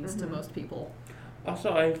means to most people.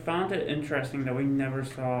 Also, I found it interesting that we never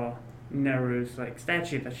saw Neru's like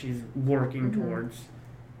statue that she's working towards.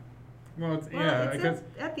 Well, it's, Well, yeah, it's because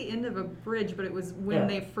at the end of a bridge, but it was when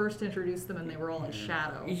they first introduced them and they were all in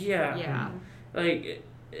shadow. Yeah. Yeah. Like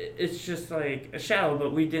it's just like a shadow,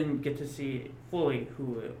 but we didn't get to see fully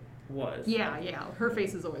who it was. Yeah, yeah. Her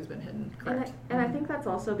face has always been hidden. Correct. And I think that's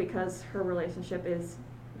also because her relationship is,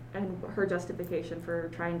 and her justification for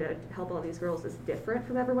trying to help all these girls is different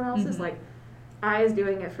from everyone else's. Like, Ai is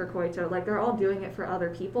doing it for Koito. Like, they're all doing it for other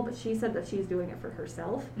people, but she said that she's doing it for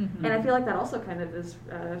herself. And I feel like that also kind of is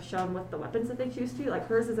shown with the weapons that they choose to. Like,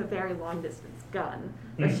 hers is a very long-distance gun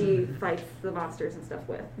that she fights the monsters and stuff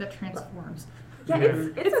with. That transforms. Yeah,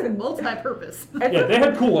 It's a multi-purpose. Yeah, they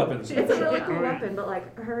had cool weapons. It's a really Yeah. cool weapon, but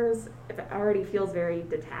like hers already feels very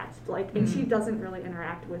detached. Like, and she doesn't really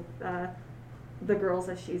interact with the girls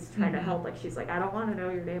that she's trying to help. Like, she's like, I don't want to know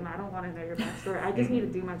your name. I don't want to know your backstory. I just need to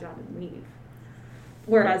do my job and leave.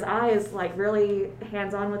 Whereas Ai is like really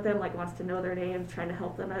hands-on with them, like wants to know their names, trying to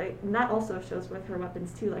help them. And that also shows with her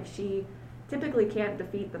weapons too. Like, she typically can't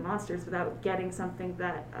defeat the monsters without getting something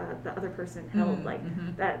that the other person held, like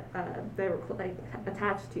that they were like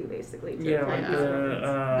attached to, basically. To Yeah, fight like these the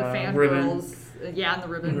weapons. ribbon. fangirls. Yeah, and the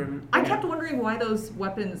ribbon. Ribbon. I kept wondering why those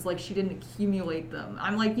weapons, like, she didn't accumulate them.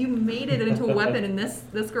 I'm like, you made it into a weapon in this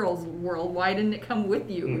girl's world. Why didn't it come with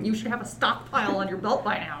you? You should have a stockpile on your belt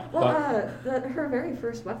by now. Well, her very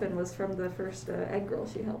first weapon was from the first egg girl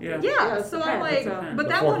she helped. Yeah. with. Yeah, it was so the I'm pen, like, so- but The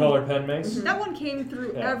that four-color one, pen makes. that one came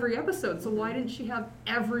through Yeah. every episode. So why didn't she have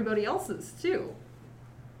everybody else's too?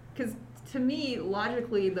 Because to me,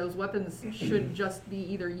 logically, those weapons should just be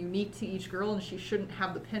either unique to each girl, and she shouldn't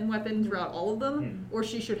have the pin weapon throughout all of them, or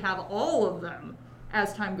she should have all of them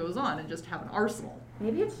as time goes on and just have an arsenal.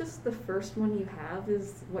 Maybe it's just the first one you have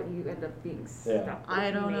is what you end up being stuck Yeah. with.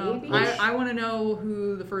 I don't maybe. know. I want to know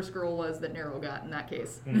who the first girl was that Nero got in that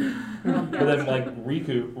case. But then, like,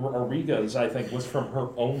 Rika's, I think, was from her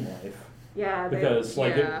own life. Yeah, Because,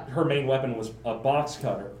 like, Yeah. her main weapon was a box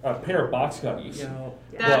cutter, a pair of box cutters. Yeah.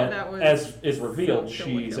 But That was as is revealed, kill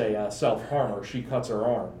and she's kill. a self-harmer. She cuts her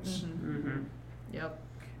arms. Mm-hmm. Yep.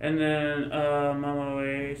 And then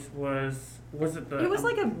Momoe's was it the? It was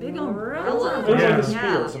like a big It umbrella. was like Yeah. a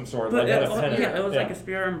spear of some sort. But Like, had it, a pennant. yeah, it was like a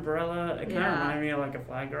spear umbrella. It kind of Yeah. reminded me of like a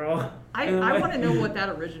fly girl. I in a way. want to know what that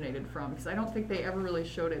originated from because I don't think they ever really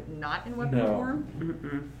showed it not in weapon No. form.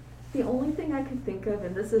 Mm-mm. The only thing I could think of,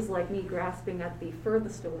 and this is like me grasping at the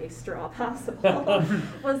furthest away straw possible,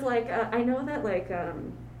 was like I know that like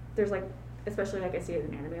there's like, especially like I see it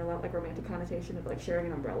in anime a lot, like romantic connotation of like sharing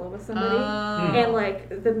an umbrella with somebody. And like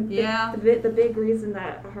Yeah. the big reason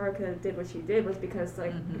that Haruka did what she did was because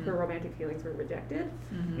like her romantic feelings were rejected,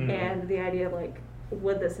 and the idea of like,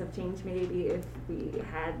 would this have changed maybe if we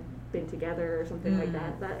had been together or something like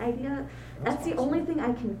that. That idea, that's the only thing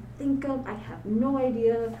I can think of. I have no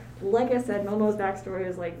idea. Like I said, Momo's backstory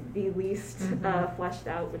is like the least fleshed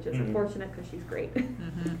out, which is unfortunate because she's great.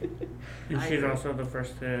 And I she's agree. also the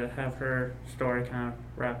first to have her story kind of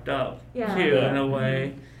wrapped up Yeah. too, Yeah. in a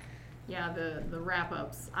way. Yeah, the wrap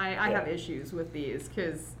ups. I have issues with these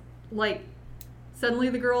because, like, suddenly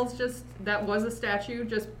the girls just, that was a statue,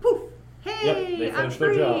 just poof, hey, they I'm finished their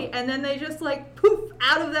free. job. And then they just, like, poof,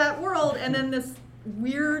 out of that world. And then this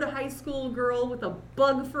weird high school girl with a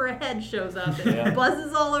bug for a head shows up and Yeah.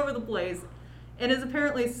 buzzes all over the place and is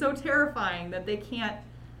apparently so terrifying that they can't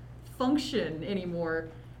function anymore.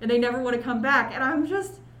 And they never want to come back. And I'm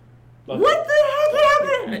just, Look, what the heck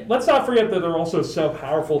happened? Let's not forget that they're also so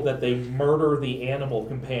powerful that they murder the animal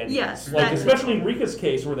companion. Yes, Like, that- especially in Rika's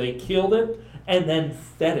case where they killed it and then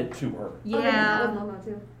fed it to her. Oh, they did that Yeah. with Momo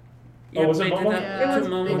too. Oh, was it they did Momo? that Yeah, to was-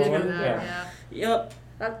 Momo they did too. do that, Yeah. yeah. Yep.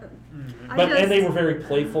 That, I But just- and they were very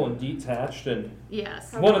playful and detached, and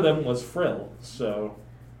Yes. one of them was Frill. So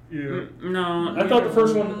Yeah. No. I thought the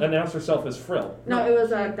first one announced herself as Frill. no, it was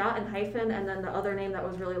dot and hyphen, and then the other name that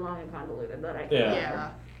was really long and convoluted that I can't Yeah.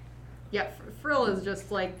 remember. Yeah, Frill is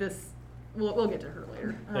just like this. We'll get to her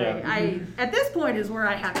later. Yeah. I at this point is where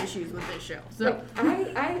I have issues with this show. So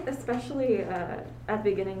Like, I especially at the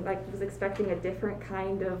beginning like was expecting a different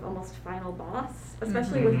kind of almost final boss,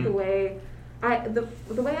 especially with the way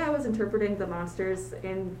the way I was interpreting the monsters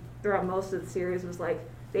in throughout most of the series was like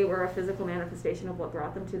they were a physical manifestation of what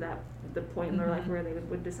brought them to the point in their life where they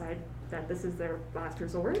would decide that this is their last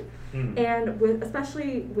resort. Mm. And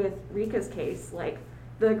especially with Rika's case, like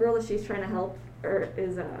the girl that she's trying to help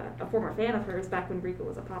is a former fan of hers back when Rika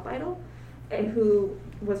was a pop idol, and who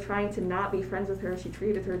was trying to not be friends with her. She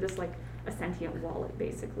treated her just like a sentient wallet,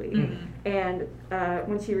 basically. Mm-hmm. And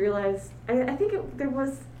when she realized, I think there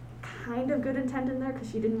was kind of good intent in there, because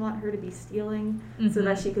she didn't want her to be stealing so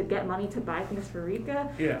that she could get money to buy things for Rika.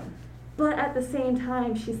 Yeah. But at the same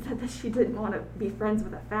time, she said that she didn't want to be friends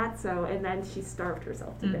with a fatso, and then she starved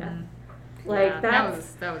herself to death. Like Yeah,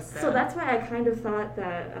 that's that was sad. so that's why I kind of thought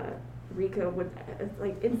that Rika would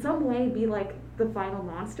like in some way be like the final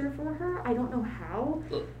monster for her. I don't know how,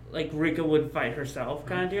 Like Rika would fight herself,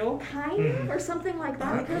 kind of deal. kind of, or something like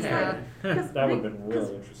that. Because Yeah. because That would have been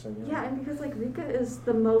really interesting. yeah, and because like Rika is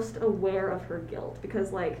the most aware of her guilt,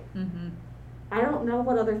 because like I don't know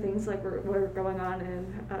what other things like were going on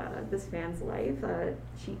in this fan's life.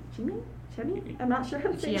 Chemi? I'm not sure how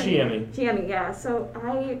to say it. Chiemi, yeah. So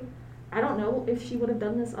I don't know if she would have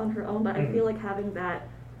done this on her own, but I feel like having that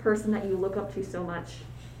person that you look up to so much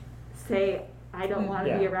say, I don't want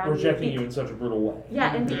to be around rejecting you. you in such a brutal way.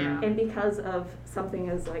 Yeah, and Yeah. and because of something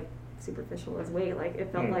as like superficial as weight, like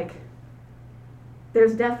it felt like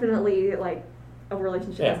there's definitely like a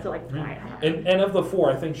relationship as to like why it happened. And of the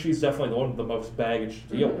four, I think she's definitely the one with the most baggage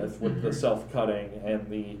to deal with the self-cutting and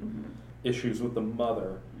the issues with the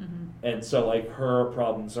mother. And so, like, her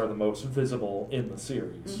problems are the most visible in the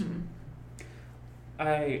series.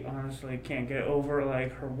 I honestly can't get over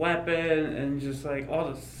like her weapon and just like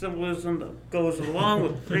all the symbolism that goes along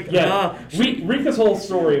with Rika. Yeah, Rika's whole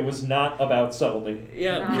story was not about subtlety.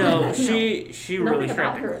 Yeah, No. no, she really Nothing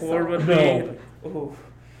struck about the her chord with No. me. Oof.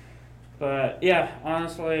 But yeah,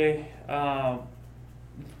 honestly,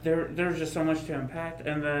 there's just so much to impact,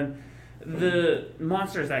 and then the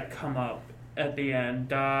monsters that come up at the end,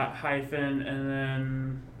 dot, hyphen, and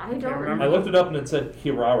then I can't don't remember. I looked it up and it said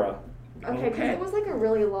Kirara. Okay, because it was like a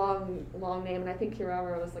really long name, and I think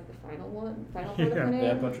Kirara was like the final part of her name.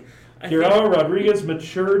 Yeah, but I Kirara Rodriguez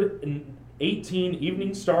matured in 18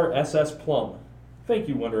 Evening Star SS Plum. Thank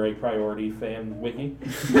you, Wonder Egg Priority fan wiki.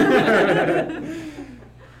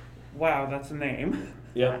 Wow, that's a name.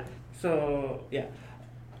 Yeah. So yeah,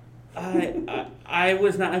 I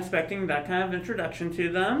was not expecting that kind of introduction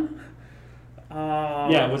to them.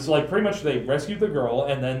 Yeah, it was like pretty much they rescued the girl,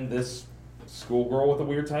 and then this schoolgirl with a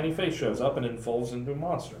weird tiny face shows up and evolves into a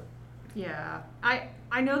monster. Yeah,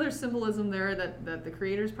 I know there's symbolism there that the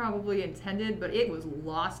creators probably intended, but it was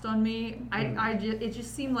lost on me. It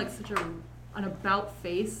just seemed like such an about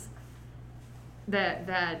face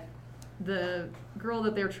that the girl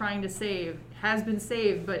that they're trying to save has been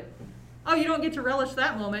saved, but oh, you don't get to relish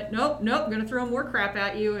that moment. Nope, I'm gonna throw more crap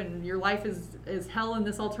at you, and your life is hell in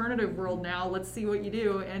this alternative world now. Let's see what you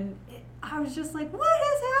do. And I was just like, what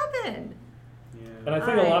has happened? And I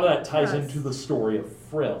think a lot of that ties Yes. into the story of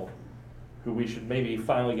Frill, who we should maybe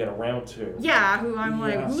finally get around to. Yeah, who I'm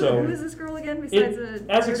like, Yeah. So, who is this girl again besides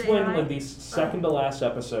As weird explained AI? in the second to last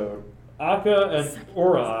episode, Akka and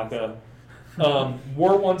Ura Akka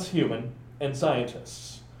were once human and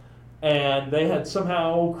scientists. And they had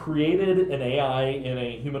somehow created an AI in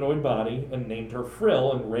a humanoid body and named her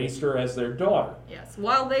Frill and raised her as their daughter. Yes,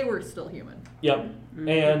 while they were still human. Yep.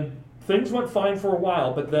 And things went fine for a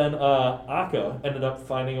while, but then Akka ended up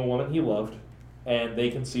finding a woman he loved, and they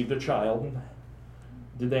conceived a child.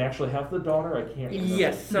 Did they actually have the daughter? I can't remember.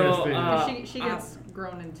 Yes. So she gets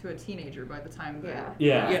grown into a teenager by the time that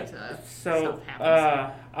Yeah. So stuff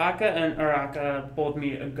happens. Akka and Uraka both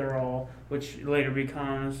meet a girl, which later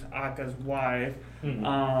becomes Akka's wife,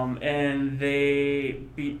 and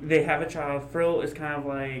they have a child. Frill is kind of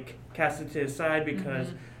like casted to his side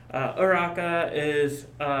because Uraka is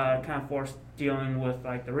kind of forced dealing with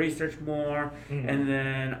like the research more, and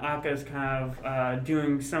then Akka is kind of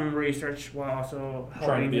doing some research while also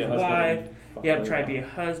helping his wife. Yep, try to be a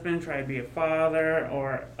husband, try to be a father,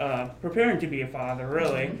 or preparing to be a father,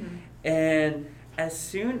 really. And as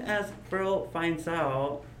soon as Frill finds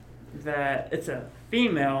out that it's a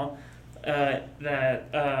female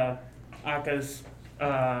that Akka's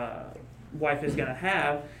wife is gonna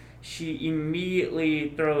have, she immediately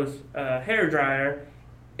throws a hairdryer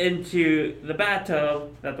into the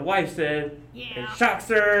bathtub that the wife said. It shocks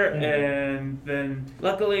her, and then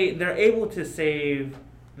luckily they're able to save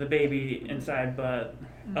the baby inside, but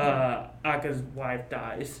Akka's wife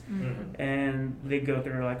dies, and they go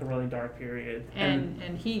through like a really dark period.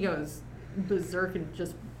 And he goes berserk and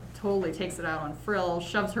just totally takes it out on Frill,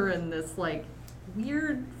 shoves her in this like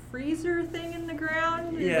weird freezer thing in the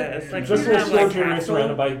ground. Yeah, it's like Just some a kind of, like, surgery capsule.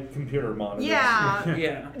 surrounded by computer monitors. Yeah.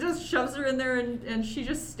 Yeah. Just shoves her in there and she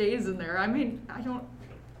just stays in there. I mean, I don't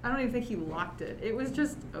even think he locked it. It was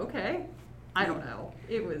just okay. I don't know.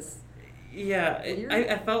 It was Yeah, Weird.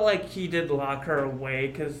 I felt like he did lock her away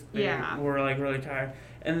because they Yeah. were like really tired,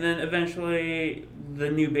 and then eventually the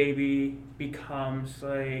new baby becomes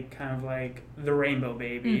like kind of like the rainbow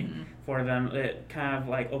baby for them. It kind of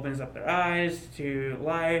like opens up their eyes to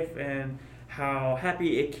life and how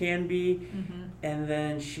happy it can be, and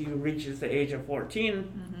then she reaches the age of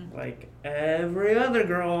 14, like every other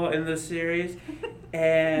girl in the series,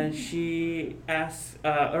 and she asks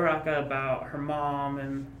Uraka about her mom,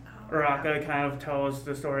 and Uraka kind of tells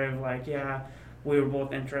the story of like, yeah, we were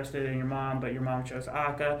both interested in your mom, but your mom chose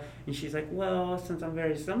Akka, and she's like, well, since I'm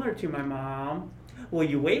very similar to my mom, will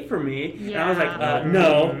you wait for me? And I was like,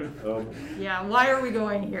 no. Oh. Yeah, why are we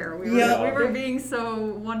going here? We were being so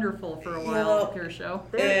wonderful for a while with your show.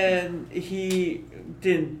 And he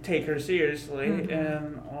didn't take her seriously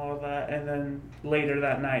and all of that, and then later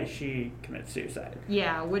that night she commits suicide.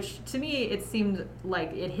 Yeah, which to me it seemed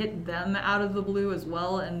like it hit them out of the blue as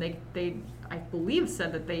well, and they I believe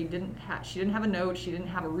said that she didn't have a note, she didn't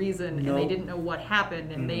have a reason, and they didn't know what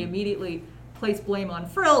happened, and they immediately placed blame on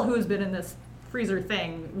Frill, who's been in this freezer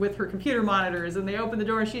thing with her computer monitors, and they open the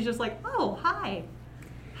door and she's just like, oh, hi,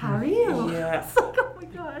 how are you? Yeah. It's like, oh my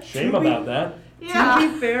gosh. Shame about that. Yeah.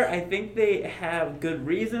 To be fair, I think they have good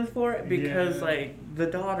reasons for it because like the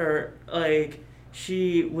daughter, like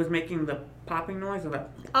she was making the popping noise of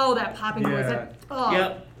that. Oh, that popping noise. Yeah.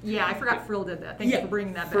 Yep. Yeah, I forgot Frill did that. Thank you for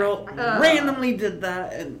bringing that Frill back. randomly did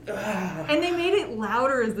that, and they made it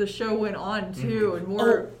louder as the show went on too, and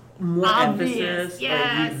more obvious. obvious.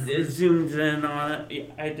 Yes. Like, it zoomed in on it. Yeah,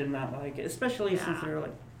 I did not like it, especially since they're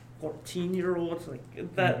like 14-year-olds.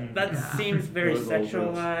 Like that seems very Those old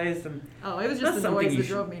sexualized, and it was just that's the something noise you that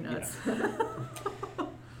drove me nuts.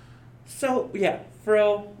 So yeah,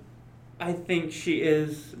 Frill, I think she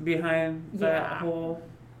is behind that Yeah. whole.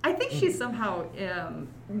 I think she's somehow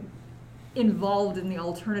involved in the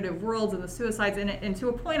alternative worlds and the suicides, and to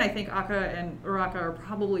a point, I think Akka and Uraka are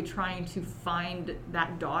probably trying to find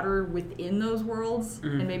that daughter within those worlds,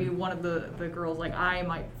 and maybe one of the girls, like I,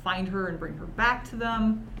 might find her and bring her back to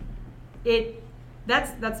them.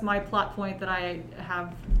 That's my plot point that I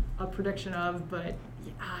have a prediction of, but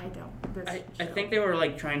I don't. I think they were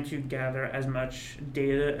like trying to gather as much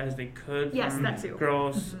data as they could from that too.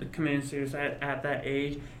 girls committing suicide at that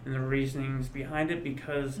age and the reasonings behind it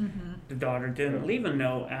because the daughter didn't leave a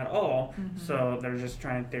note at all. So they're just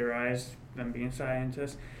trying to theorize them being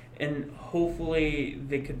scientists. And hopefully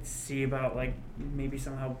they could see about like maybe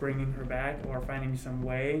somehow bringing her back or finding some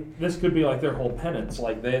way. This could be like their whole penance.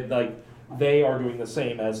 Like they are doing the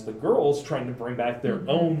same as the girls, trying to bring back their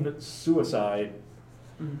own suicide.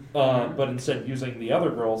 But instead using the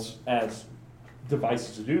other girls as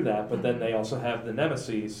devices to do that, but then they also have the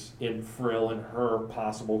nemesis in Frill and her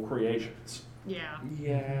possible creations. Yeah,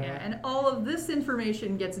 Yeah. and all of this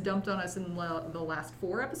information gets dumped on us in the last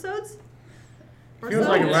 4 episodes. Or Feels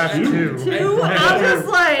so? like the last 2. 2? I'm just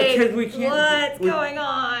like, Because we can't- what's we- going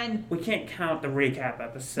on? We can't count the recap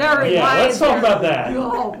episode. Sorry. Yeah, Why let's is talk there- about that.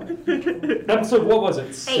 Oh. Episode, what was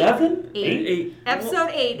it? 7? 8. Episode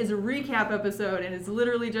 8 is a recap episode, and it's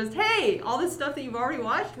literally just, hey, all this stuff that you've already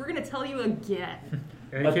watched, we're going to tell you again.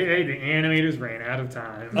 AKA the animators ran out of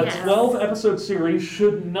time. A Yes. 12-episode series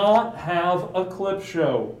should not have a clip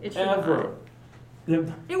show, It should ever.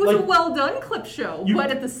 It was a well-done clip show,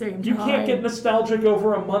 but at the same time... You can't get nostalgic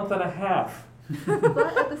over a month and a half.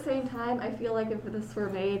 But at the same time, I feel like if this were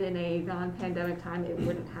made in a non-pandemic time, it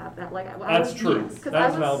wouldn't have that. Like, That's true. Yes, 'cause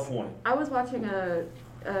That's a valid point. I was watching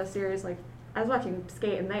a series, like, I was watching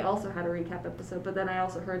Skate, and they also had a recap episode, but then I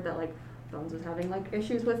also heard that, like, Bones was having, like,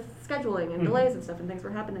 issues with scheduling and delays and stuff, and things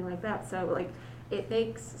were happening like that. So, like, it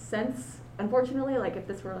makes sense, unfortunately, like, if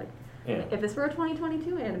this were, like, Yeah. if this were a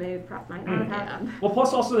 2022 anime, it might not have happened. Well,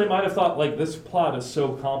 plus also they might have thought, like, this plot is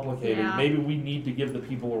so complicated, Yeah. maybe we need to give the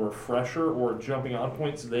people a refresher or a jumping on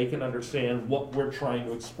point so they can understand what we're trying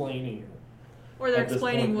to explain here. Or they're at this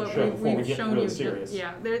explaining point in what the show before we we've get shown really you. serious.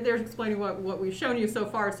 Yeah, they're explaining what we've shown you so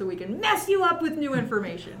far so we can mess you up with new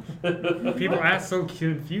information. People act so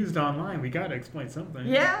confused online. We gotta explain something.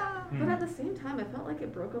 Yeah. But at the same time, I felt like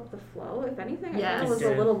it broke up the flow. If anything, I Yes. kind of was It a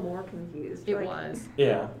did. little more confused. It like, was.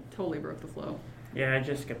 Yeah. Totally broke the flow. Yeah, I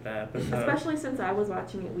just skipped that episode. Especially since I was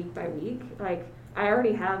watching it week by week. Like, I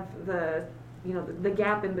already have the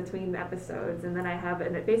gap in between episodes, and then I have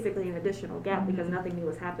basically an additional gap because nothing new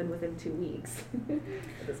has happened within 2 weeks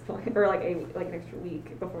at this point, or like an extra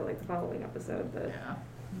week before like the following episode. But Yeah.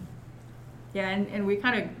 Yeah, and we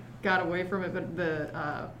kind of got away from it, but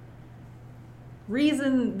the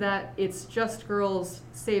reason that it's just girls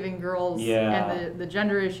saving girls Yeah. and the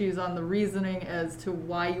gender issues on the reasoning as to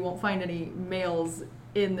why you won't find any males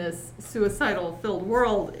in this suicidal-filled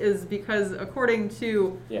world is because, according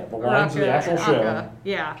to Yeah, the lines of the actual show.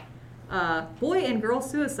 Boy and girl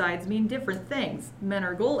suicides mean different things. Men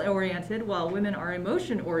are goal-oriented, while women are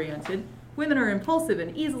emotion-oriented. Women are impulsive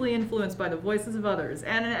and easily influenced by the voices of others.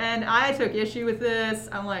 And I took issue with this.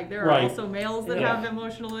 I'm like, there are Right. also males that Yeah. have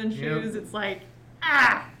emotional issues. Yep. It's like,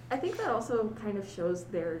 ah! I think that also kind of shows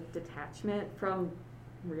their detachment from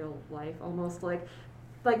real life, almost like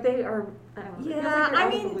they are. I don't know, it feels Yeah, like they're I out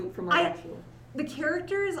of mean, the loop from like I- actual. The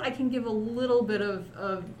characters I can give a little bit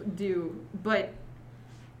of due, but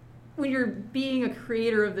when you're being a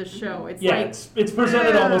creator of this show, it's Yeah, like, it's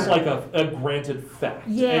presented almost like a granted fact.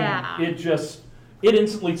 Yeah. And it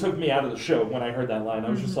instantly took me out of the show when I heard that line. I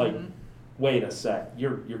was just like, wait a sec,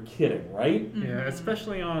 you're kidding, right? Yeah,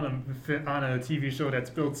 especially on a TV show that's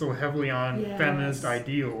built so heavily on Yes. feminist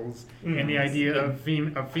ideals and the idea of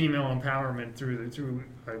female empowerment through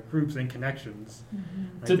groups and connections.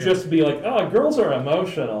 To just be like, oh, girls are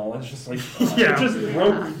emotional. It's just like, Yeah. it just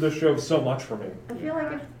broke the show so much for me.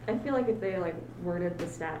 I feel like if they like worded the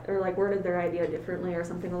stat or like worded their idea differently or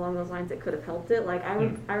something along those lines, it could have helped it. Like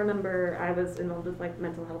I remember I was involved with like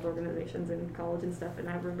mental health organizations in college and stuff, and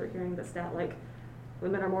I remember hearing the stat like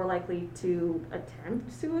women are more likely to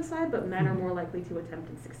attempt suicide, but men are more likely to attempt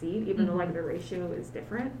and succeed, even though like the ratio is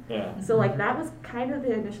different. Yeah. So like that was kind of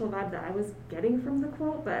the initial vibe that I was getting from the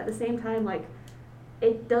quote, but at the same time like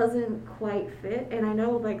it doesn't quite fit. And I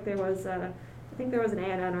know like there was I think there was an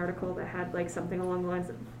ANN article that had like something along the lines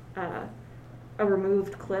of a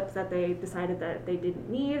removed clip that they decided that they didn't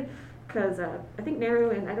need because I think Naru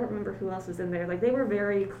and I don't remember who else was in there, like they were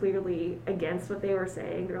very clearly against what they were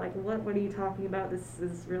saying. They're like, what are you talking about? This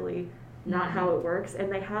is really not how it works.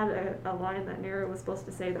 And they had a line that Naru was supposed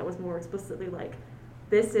to say that was more explicitly like,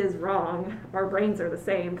 this is wrong, our brains are the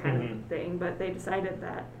same kind of thing. But they decided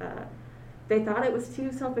that they thought it was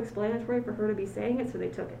too self-explanatory for her to be saying it, so they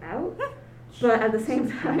took it out. But at the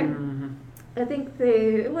same time, I think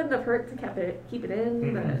it wouldn't have hurt to keep it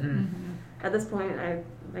in. But at this point, I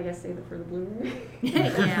guess save it for the Blu-ray. yeah,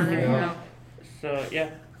 there you go. So yeah.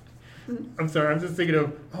 I'm sorry, I'm just thinking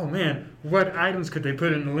of, oh man, what items could they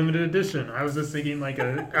put in the limited edition? I was just thinking like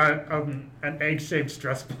an egg-shaped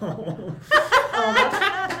stress ball.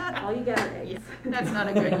 All you got are eggs. Yeah, that's not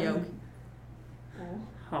a good yoke.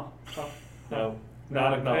 Huh. No,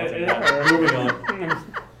 not acknowledging Yeah. that. Moving on.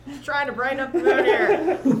 Trying to brighten up the mood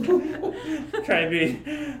here.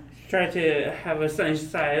 Try to have a sunny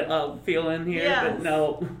side up feeling here, Yes. but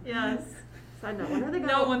no. Yes. Side note, when are they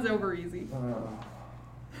gonna... No one's over easy.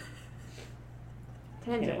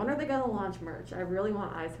 Tangent, when are they gonna launch merch? I really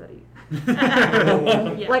want Eyes hoodie.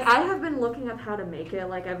 Yes. Like, I have been looking up how to make it.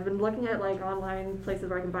 Like, I've been looking at, like, online places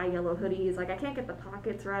where I can buy yellow hoodies. Like, I can't get the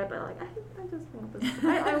pockets right, but, like, I just want this.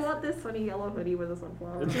 I want this sunny yellow hoodie with a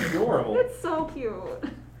sunflower. It's adorable. It's so cute.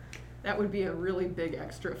 That would be a really big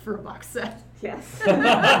extra for a box set. Yes.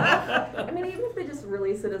 I mean, even if they just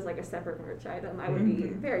release it as, like, a separate merch item, I would be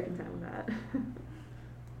very content with that.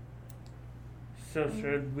 So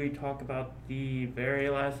should we talk about the very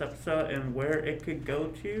last episode and where it could go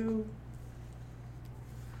to?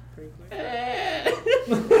 Pretty quick.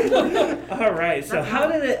 All right. So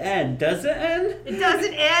how did it end? Does it end? It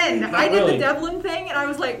doesn't end. Not I did really. the Devlin thing, and I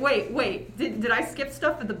was like, wait, did I skip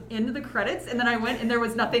stuff at the end of the credits? And then I went, and there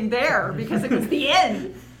was nothing there because it was the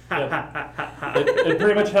end. It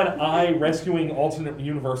pretty much had I rescuing alternate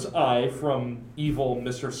universe I from evil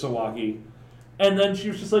Mr. Sawagi. And then she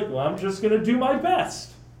was just like, well, I'm just going to do my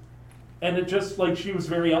best. And it just, like, she was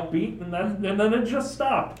very upbeat, and then it just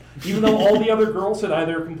stopped. Even though all the other girls had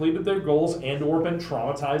either completed their goals and or been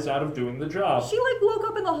traumatized out of doing the job. She like woke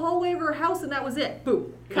up in the hallway of her house, and that was it.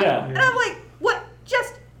 Boom. Cut. Yeah. And I'm like, what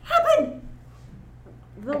just happened?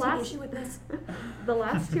 The I take last issue with this. The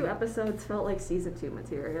last 2 episodes felt like season 2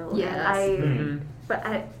 material. Yes. And but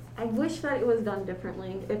I wish that it was done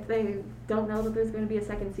differently. If they don't know that there's going to be a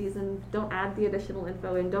second season, don't add the additional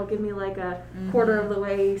info and don't give me like a quarter of the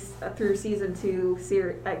way through season 2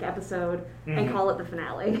 episode and call it the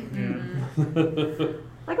finale.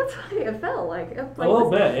 Like that's how it felt like. A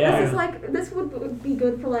little bit, yeah. This is like this would be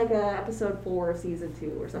good for like a episode 4 of season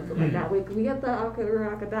 2 or something like that. We get the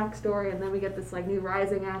Uraraka backstory and then we get this like new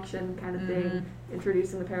rising action kind of thing,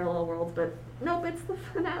 introducing the parallel worlds. But nope, it's the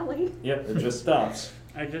finale. Yep, it just stops.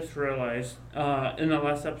 I just realized in the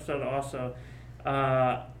last episode also,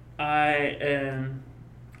 I and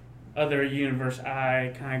other universe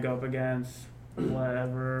I kind of go up against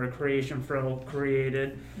whatever creation Fro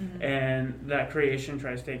created, and that creation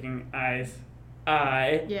tries taking I's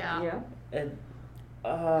I. Yeah. And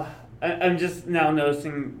I'm just now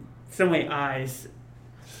noticing so many eyes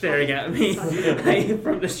staring at me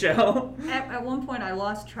from the show. At one point, I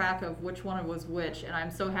lost track of which one was which, and I'm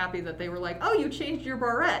so happy that they were like, "Oh, you changed your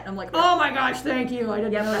barrette." I'm like, "Oh my gosh, thank you! I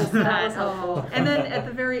didn't notice that." was helpful. And then at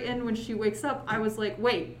the very end, when she wakes up, I was like,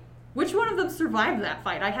 "Wait, which one of them survived that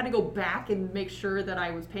fight?" I had to go back and make sure that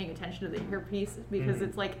I was paying attention to the earpiece because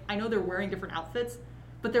it's like I know they're wearing different outfits,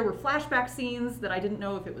 but there were flashback scenes that I didn't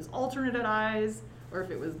know if it was alternate eyes or if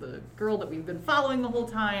it was the girl that we've been following the whole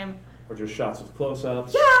time. Or just shots with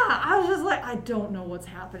close-ups. Yeah, I was just like, I don't know what's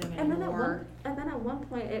happening And anymore. then at one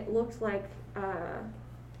point, it looked like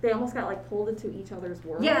they almost got like pulled into each other's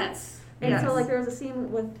world. Yes. And yes. so like there was a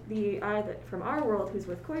scene with the eye that from our world who's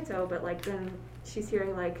with Koito, but like then she's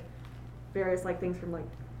hearing like various like things from like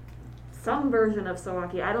some version of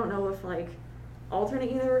Sawaki. I don't know if like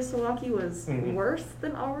alternate universe Sawaki was worse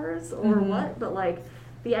than ours or what, but like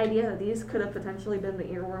the idea that these could have potentially been the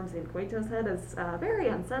earworms in Koito's head is very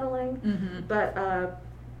unsettling. But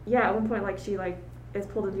yeah, at one point like she like is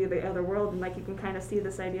pulled into the other world and like you can kind of see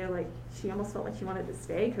this idea like she almost felt like she wanted to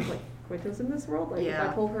stay because like Koito's in this world. Like if I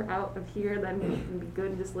pull her out of here, then we can be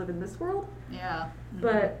good and just live in this world. Yeah.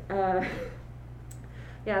 But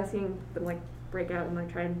yeah, seeing them like break out and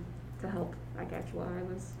like trying to help like actual I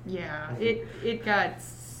was. Yeah, it got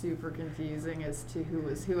super confusing as to who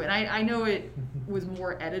was who, and I know it was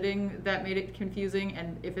more editing that made it confusing,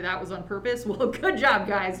 and if that was on purpose, well, good job,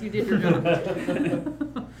 guys, you did your job.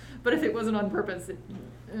 But if it wasn't on purpose,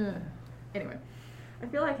 anyway. I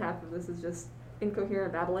feel like half of this is just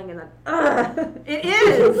incoherent babbling and then It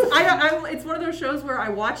is. It's one of those shows where I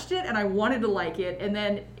watched it and I wanted to like it, and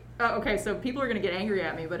then okay, so people are gonna get angry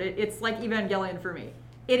at me, but it's like Evangelion for me.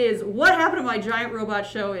 It is what happened to my giant robot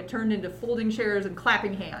show. It turned into folding chairs and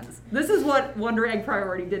clapping hands. This is what Wonder Egg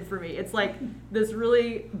Priority did for me. It's like this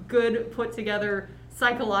really good, put together,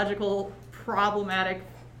 psychological, problematic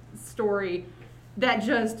story that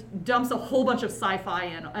just dumps a whole bunch of sci-fi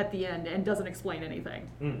in at the end and doesn't explain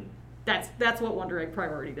anything. That's what Wonder Egg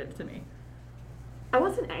Priority did to me. I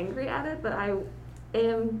wasn't angry at it, but I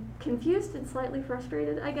am confused and slightly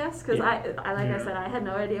frustrated, I guess, because I I said, I had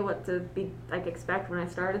no idea what to be like expect when I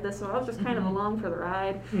started this, so I was just kind of along for the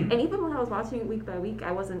ride. And even when I was watching it week by week,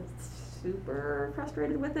 I wasn't super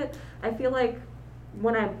frustrated with it. I feel like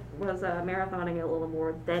when I was marathoning it a little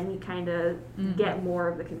more, then you kind of get more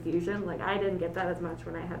of the confusion. Like I didn't get that as much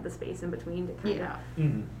when I had the space in between to kind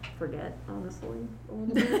of forget, honestly, a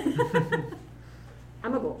little bit.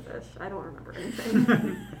 I'm a goldfish. I don't remember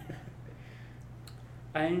anything.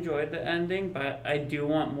 I enjoyed the ending, but I do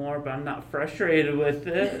want more, but I'm not frustrated with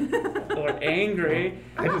it or angry.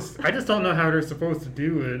 I just don't know how they're supposed to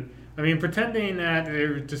do it. I mean, pretending that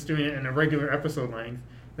they're just doing it in a regular episode length,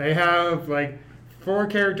 they have like 4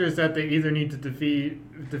 characters that they either need to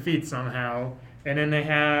defeat somehow, and then they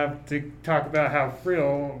have to talk about how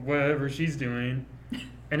Frill, whatever she's doing,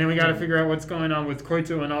 and then we got to figure out what's going on with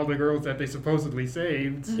Koito and all the girls that they supposedly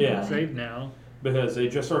saved now. Because they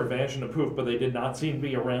just sort of vanished into poof, but they did not seem to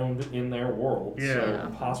be around in their world. Yeah.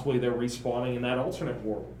 So possibly they're respawning in that alternate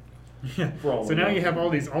world. Yeah. So now you have all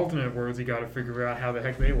these alternate worlds you got to figure out how the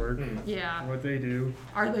heck they work. Yeah. What they do.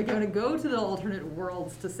 Are they going to go to the alternate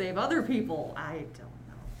worlds to save other people? I don't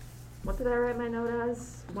know. What did I write my note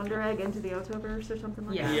as? Wonder Egg into the Otoverse or something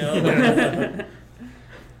like that? Yeah.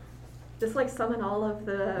 Just like summon all of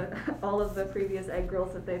the previous egg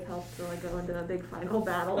girls that they've helped to like go into a big final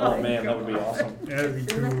battle. Oh like, man, that would be awesome. That'd be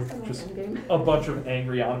isn't that cool. kind of Just Endgame? a bunch of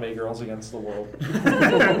angry anime girls against the world.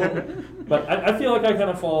 But I feel like I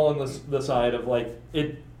kind of fall on the side of like,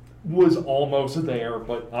 it was almost there,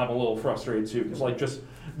 but I'm a little frustrated too. Because like just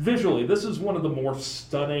visually, this is one of the more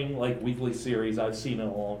stunning like weekly series I've seen in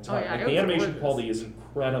a long time. yeah, Like it the was animation gorgeous. quality is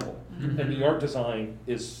incredible. And the art design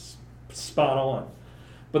is spot on.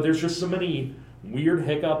 But there's just so many weird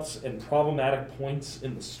hiccups and problematic points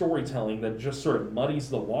in the storytelling that just sort of muddies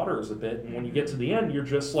the waters a bit. And when you get to the end, you're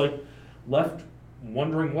just like left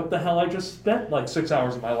wondering what the hell I just spent like 6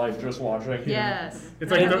 hours of my life just watching. Yes. It's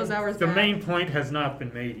I like have those hours the back. main point has not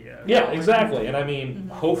been made yet. Yeah, exactly. And I mean,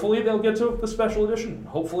 hopefully they'll get to the special edition.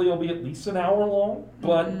 Hopefully it'll be at least an hour long,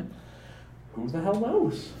 but who the hell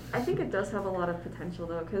knows? I think it does have a lot of potential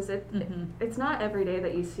though, because it's not every day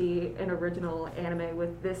that you see an original anime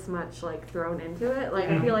with this much like thrown into it. Like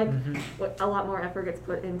I feel like a lot more effort gets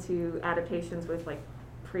put into adaptations with like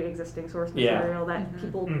pre-existing source material that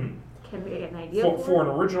people can get an idea For an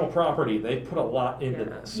original property, they put a lot into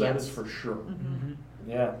this. That Yes. is for sure.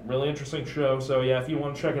 Yeah, really interesting show. So yeah, if you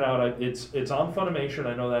want to check it out, it's on Funimation.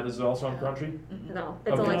 I know that is also on Crunchy. No,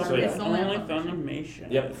 it's Okay, only so yeah. It's only Only on Funimation.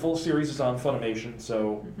 Funimation. Yep, the full series is on Funimation,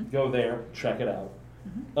 so go there, check it out.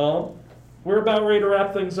 we're about ready to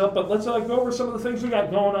wrap things up, but let's go over some of the things we got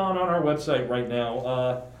going on our website right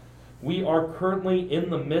now. We are currently in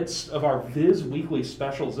the midst of our Viz Weekly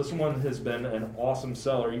Specials. This one has been an awesome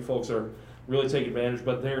seller. You folks are really taking advantage,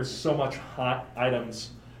 but there's so much hot items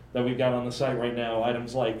that we've got on the site right now.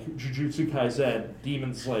 Items like Jujutsu Kaisen,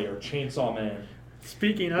 Demon Slayer, Chainsaw Man.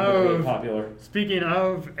 Speaking Really of popular.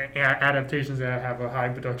 Adaptations that have a high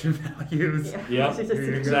production values. Yep, She's just-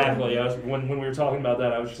 exactly. When we were talking about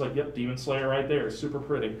that, I was just like, yep, Demon Slayer right there. Super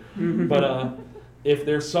pretty. But if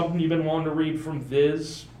there's something you've been wanting to read from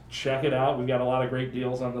Viz, check it out. We've got a lot of great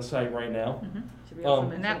deals on the site right now. Should be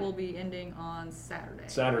awesome. And that will be ending on Saturday.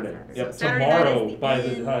 Saturday. Yep, So Saturday night tomorrow is the by the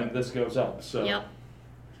end. time this goes up. So Yep.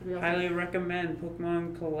 Should be awesome. Highly recommend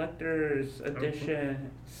Pokemon Collector's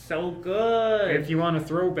Edition. So good. If you want a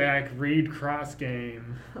throwback, read Cross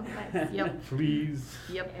Game, Oh, nice. Yep. please.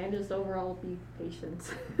 Yep. And just overall be patient.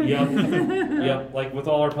 Yep. Like with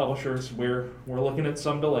all our publishers, we're looking at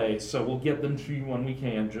some delays, so we'll get them to you when we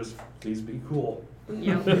can. Just please be cool.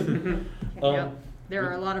 Yep. Um, Yep. There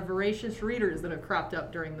are a lot of voracious readers that have cropped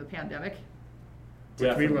up during the pandemic. Which we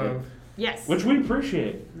Definitely. love. Yes. Which we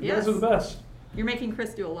appreciate. You Yes. guys are the best. You're making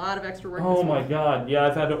Chris do a lot of extra work. Oh this my week. God! Yeah,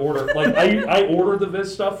 I've had to order. Like I ordered the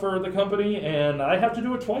Viz stuff for the company, and I have to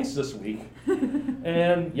do it twice this week.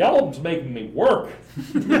 And y'all's making me work.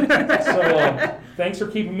 So thanks for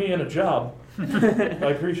keeping me in a job.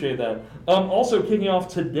 I appreciate that. Also kicking off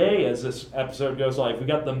today, as this episode goes live, we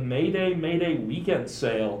got the Mayday weekend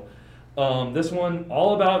sale. This one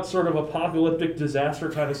all about sort of apocalyptic disaster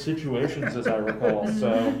kind of situations, as I recall.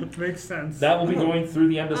 So Makes sense. that will be going through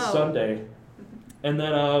the end of Oh. Sunday. And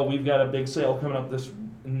then we've got a big sale coming up this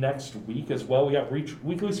next week as well. We got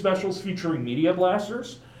weekly specials featuring Media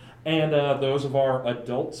Blasters. And those of our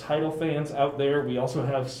adult title fans out there, we also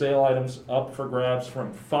have sale items up for grabs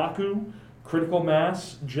from Faku, Critical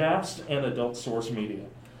Mass, Jast, and Adult Source Media.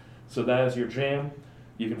 So that is your jam.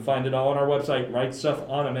 You can find it all on our website,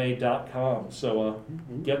 rightstuffanime.com. So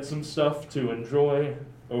get some stuff to enjoy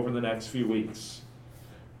over the next few weeks.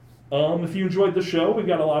 If you enjoyed the show, we've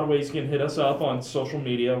got a lot of ways you can hit us up on social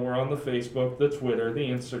media. We're on the Facebook, the Twitter, the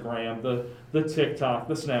Instagram, the TikTok,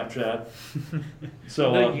 the Snapchat.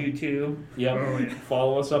 So, The YouTube. yep, Oh, yeah.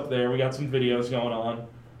 follow us up there. We got some videos going on.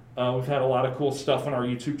 We've had a lot of cool stuff on our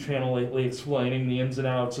YouTube channel lately explaining the ins and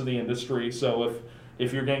outs of the industry. So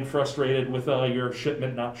if you're getting frustrated with your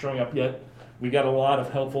shipment not showing up yet, we got a lot of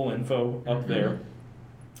helpful info up there.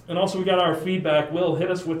 And also we got our feedback. Will, hit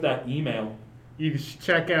us with that email. You should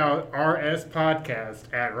check out RS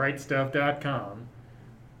Podcast at rightstuff.com.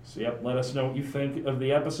 So yep, let us know what you think of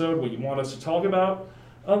the episode, what you want us to talk about.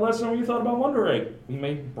 Let us know what you thought about Wonder Egg. We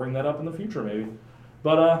may bring that up in the future, maybe.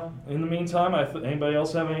 But in the meantime, anybody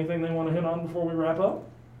else have anything they want to hit on before we wrap up?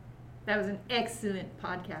 That was an excellent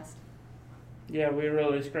podcast. Yeah, we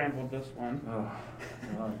really scrambled this one. Oh,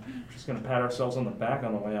 God. Just gonna pat ourselves on the back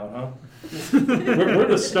on the way out, huh? we're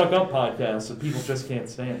the stuck-up podcast that people just can't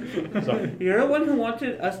stand. So You're the one who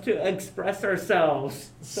wanted us to express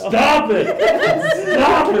ourselves. So. stop it!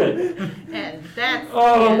 Stop it! And that's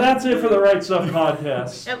Oh, it. that's it for the Right Stuff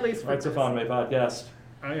podcast. At least for Right Stuff Anime podcast.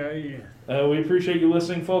 Aye. We appreciate you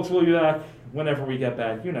listening, folks. We'll be back whenever we get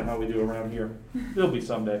back. You know how we do around here. It'll be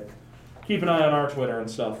someday. Keep an eye on our Twitter and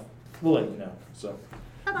stuff. We'll let you know. So,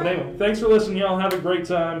 but anyway, thanks for listening, y'all. Have a great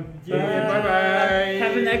time. Yeah, bye-bye.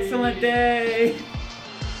 Have an excellent day.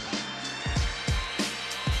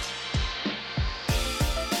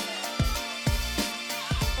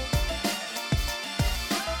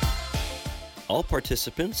 All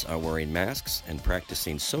participants are wearing masks and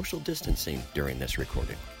practicing social distancing during this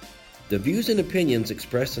recording. The views and opinions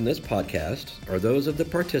expressed in this podcast are those of the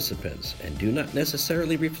participants and do not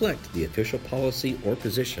necessarily reflect the official policy or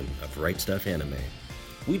position of Right Stuff Anime.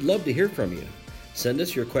 We'd love to hear from you. Send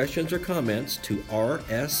us your questions or comments to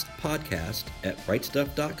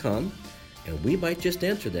rspodcast@rightstuff.com, and we might just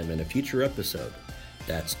answer them in a future episode.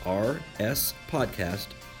 That's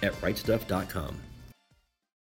rspodcast@rightstuff.com.